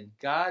that. And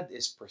God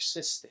is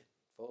persistent,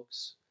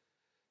 folks.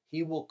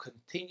 He will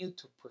continue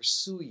to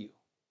pursue you.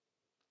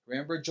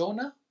 Remember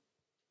Jonah?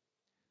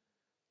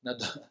 Now,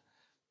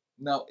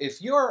 now, if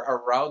you're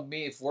around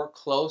me, if we're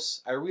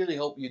close, I really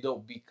hope you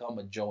don't become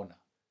a Jonah,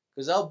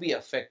 because I'll be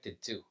affected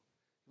too.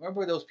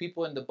 Remember those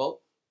people in the boat?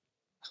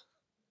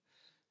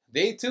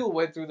 They too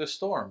went through the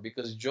storm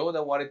because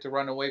Jonah wanted to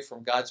run away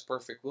from God's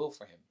perfect will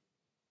for him.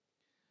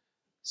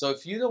 So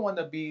if you don't want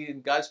to be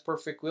in God's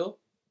perfect will,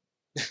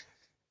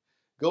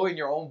 go in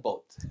your own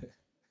boat.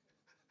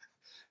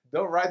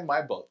 Don't ride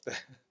my boat.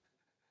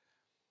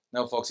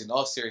 Now, folks, in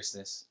all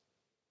seriousness,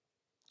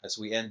 as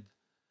we end,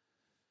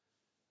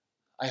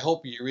 I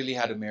hope you really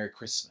had a Merry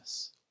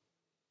Christmas.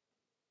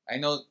 I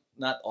know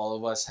not all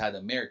of us had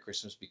a Merry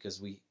Christmas because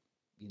we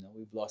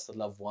we've lost a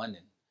loved one,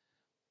 and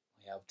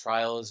we have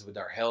trials with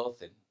our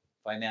health and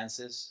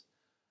finances.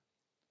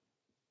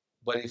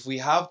 But if we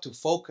have to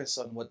focus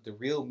on what the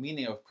real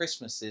meaning of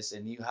Christmas is,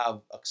 and you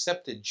have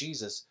accepted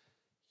Jesus,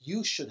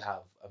 you should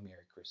have a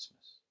Merry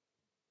Christmas.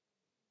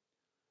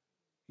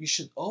 You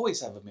should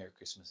always have a Merry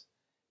Christmas,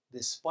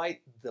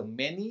 despite the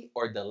many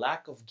or the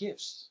lack of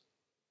gifts.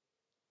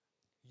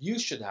 You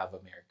should have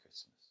a Merry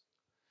Christmas.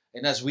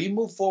 And as we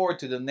move forward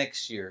to the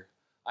next year,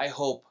 I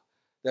hope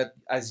that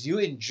as you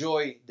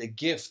enjoy the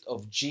gift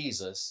of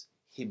Jesus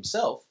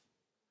Himself,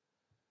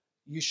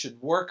 you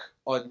should work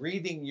on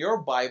reading your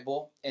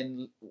Bible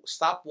and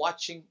stop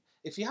watching.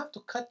 If you have to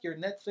cut your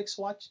Netflix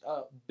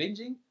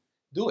binging,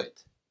 do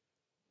it.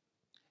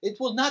 It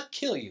will not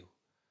kill you.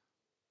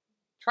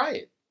 Try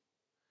it.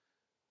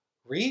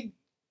 Read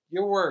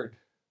your word.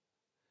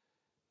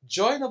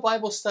 Join a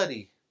Bible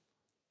study.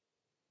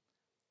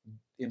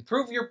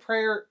 Improve your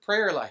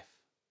prayer life.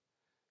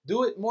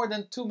 Do it more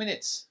than 2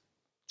 minutes.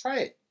 Try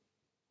it.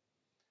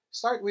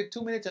 Start with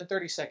 2 minutes and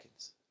 30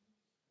 seconds.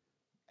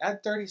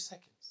 Add 30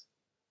 seconds.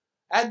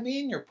 Add me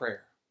in your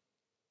prayer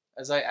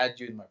as I add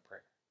you in my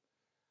prayer.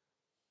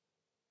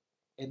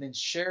 And then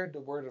share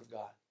the word of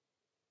God.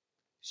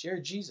 Share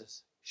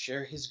Jesus.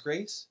 Share His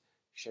grace.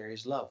 Share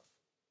His love.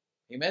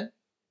 Amen?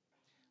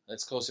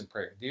 Let's close in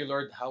prayer. Dear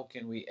Lord, how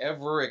can we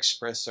ever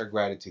express our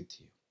gratitude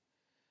to you?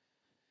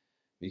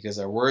 Because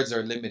our words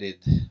are limited.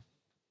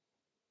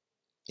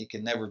 It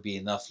can never be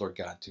enough, Lord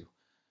God, to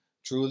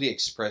truly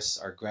express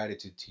our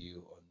gratitude to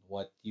you on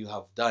what you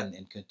have done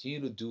and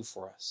continue to do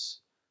for us.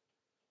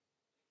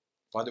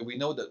 Father, we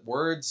know that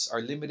words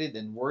are limited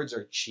and words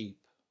are cheap.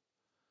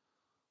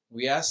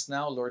 We ask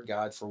now, Lord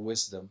God, for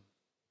wisdom,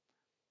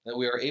 that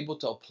we are able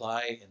to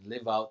apply and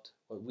live out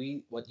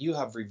what you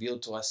have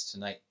revealed to us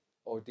tonight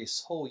or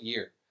this whole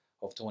year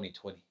of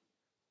 2020.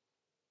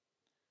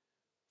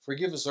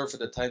 Forgive us, Lord, for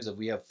the times that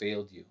we have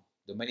failed you,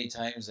 the many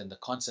times and the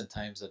constant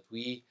times that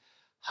we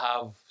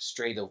have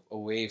strayed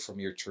away from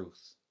your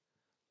truth.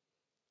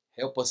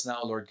 Help us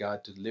now, Lord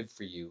God, to live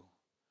for you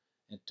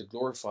and to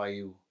glorify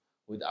you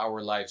with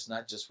our lives,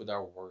 not just with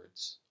our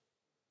words.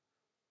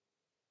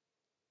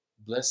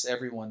 Bless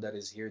everyone that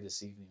is here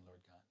this evening, Lord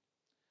God.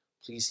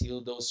 Please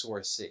heal those who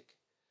are sick.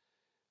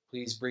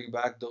 Please bring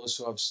back those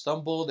who have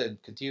stumbled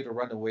and continue to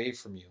run away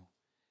from you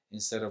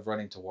instead of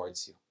running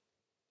towards you.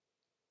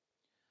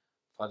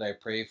 Father, I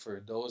pray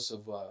for those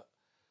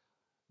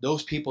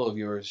people of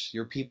yours,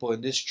 your people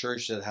in this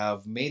church that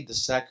have made the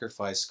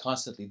sacrifice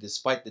constantly,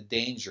 despite the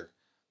danger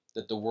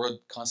that the world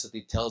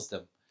constantly tells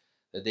them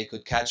that they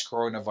could catch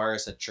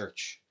coronavirus at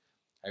church.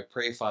 I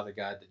pray, Father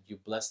God, that you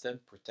bless them,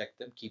 protect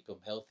them, keep them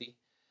healthy,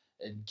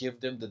 and give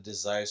them the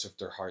desires of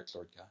their heart,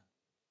 Lord God.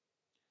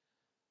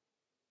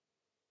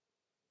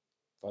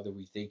 Father,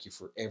 we thank you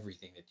for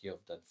everything that you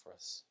have done for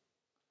us.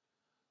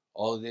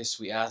 All of this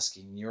we ask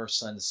in your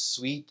Son's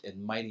sweet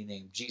and mighty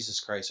name, Jesus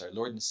Christ, our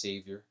Lord and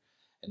Savior.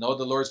 And all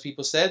the Lord's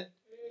people said,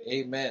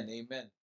 Amen. Amen.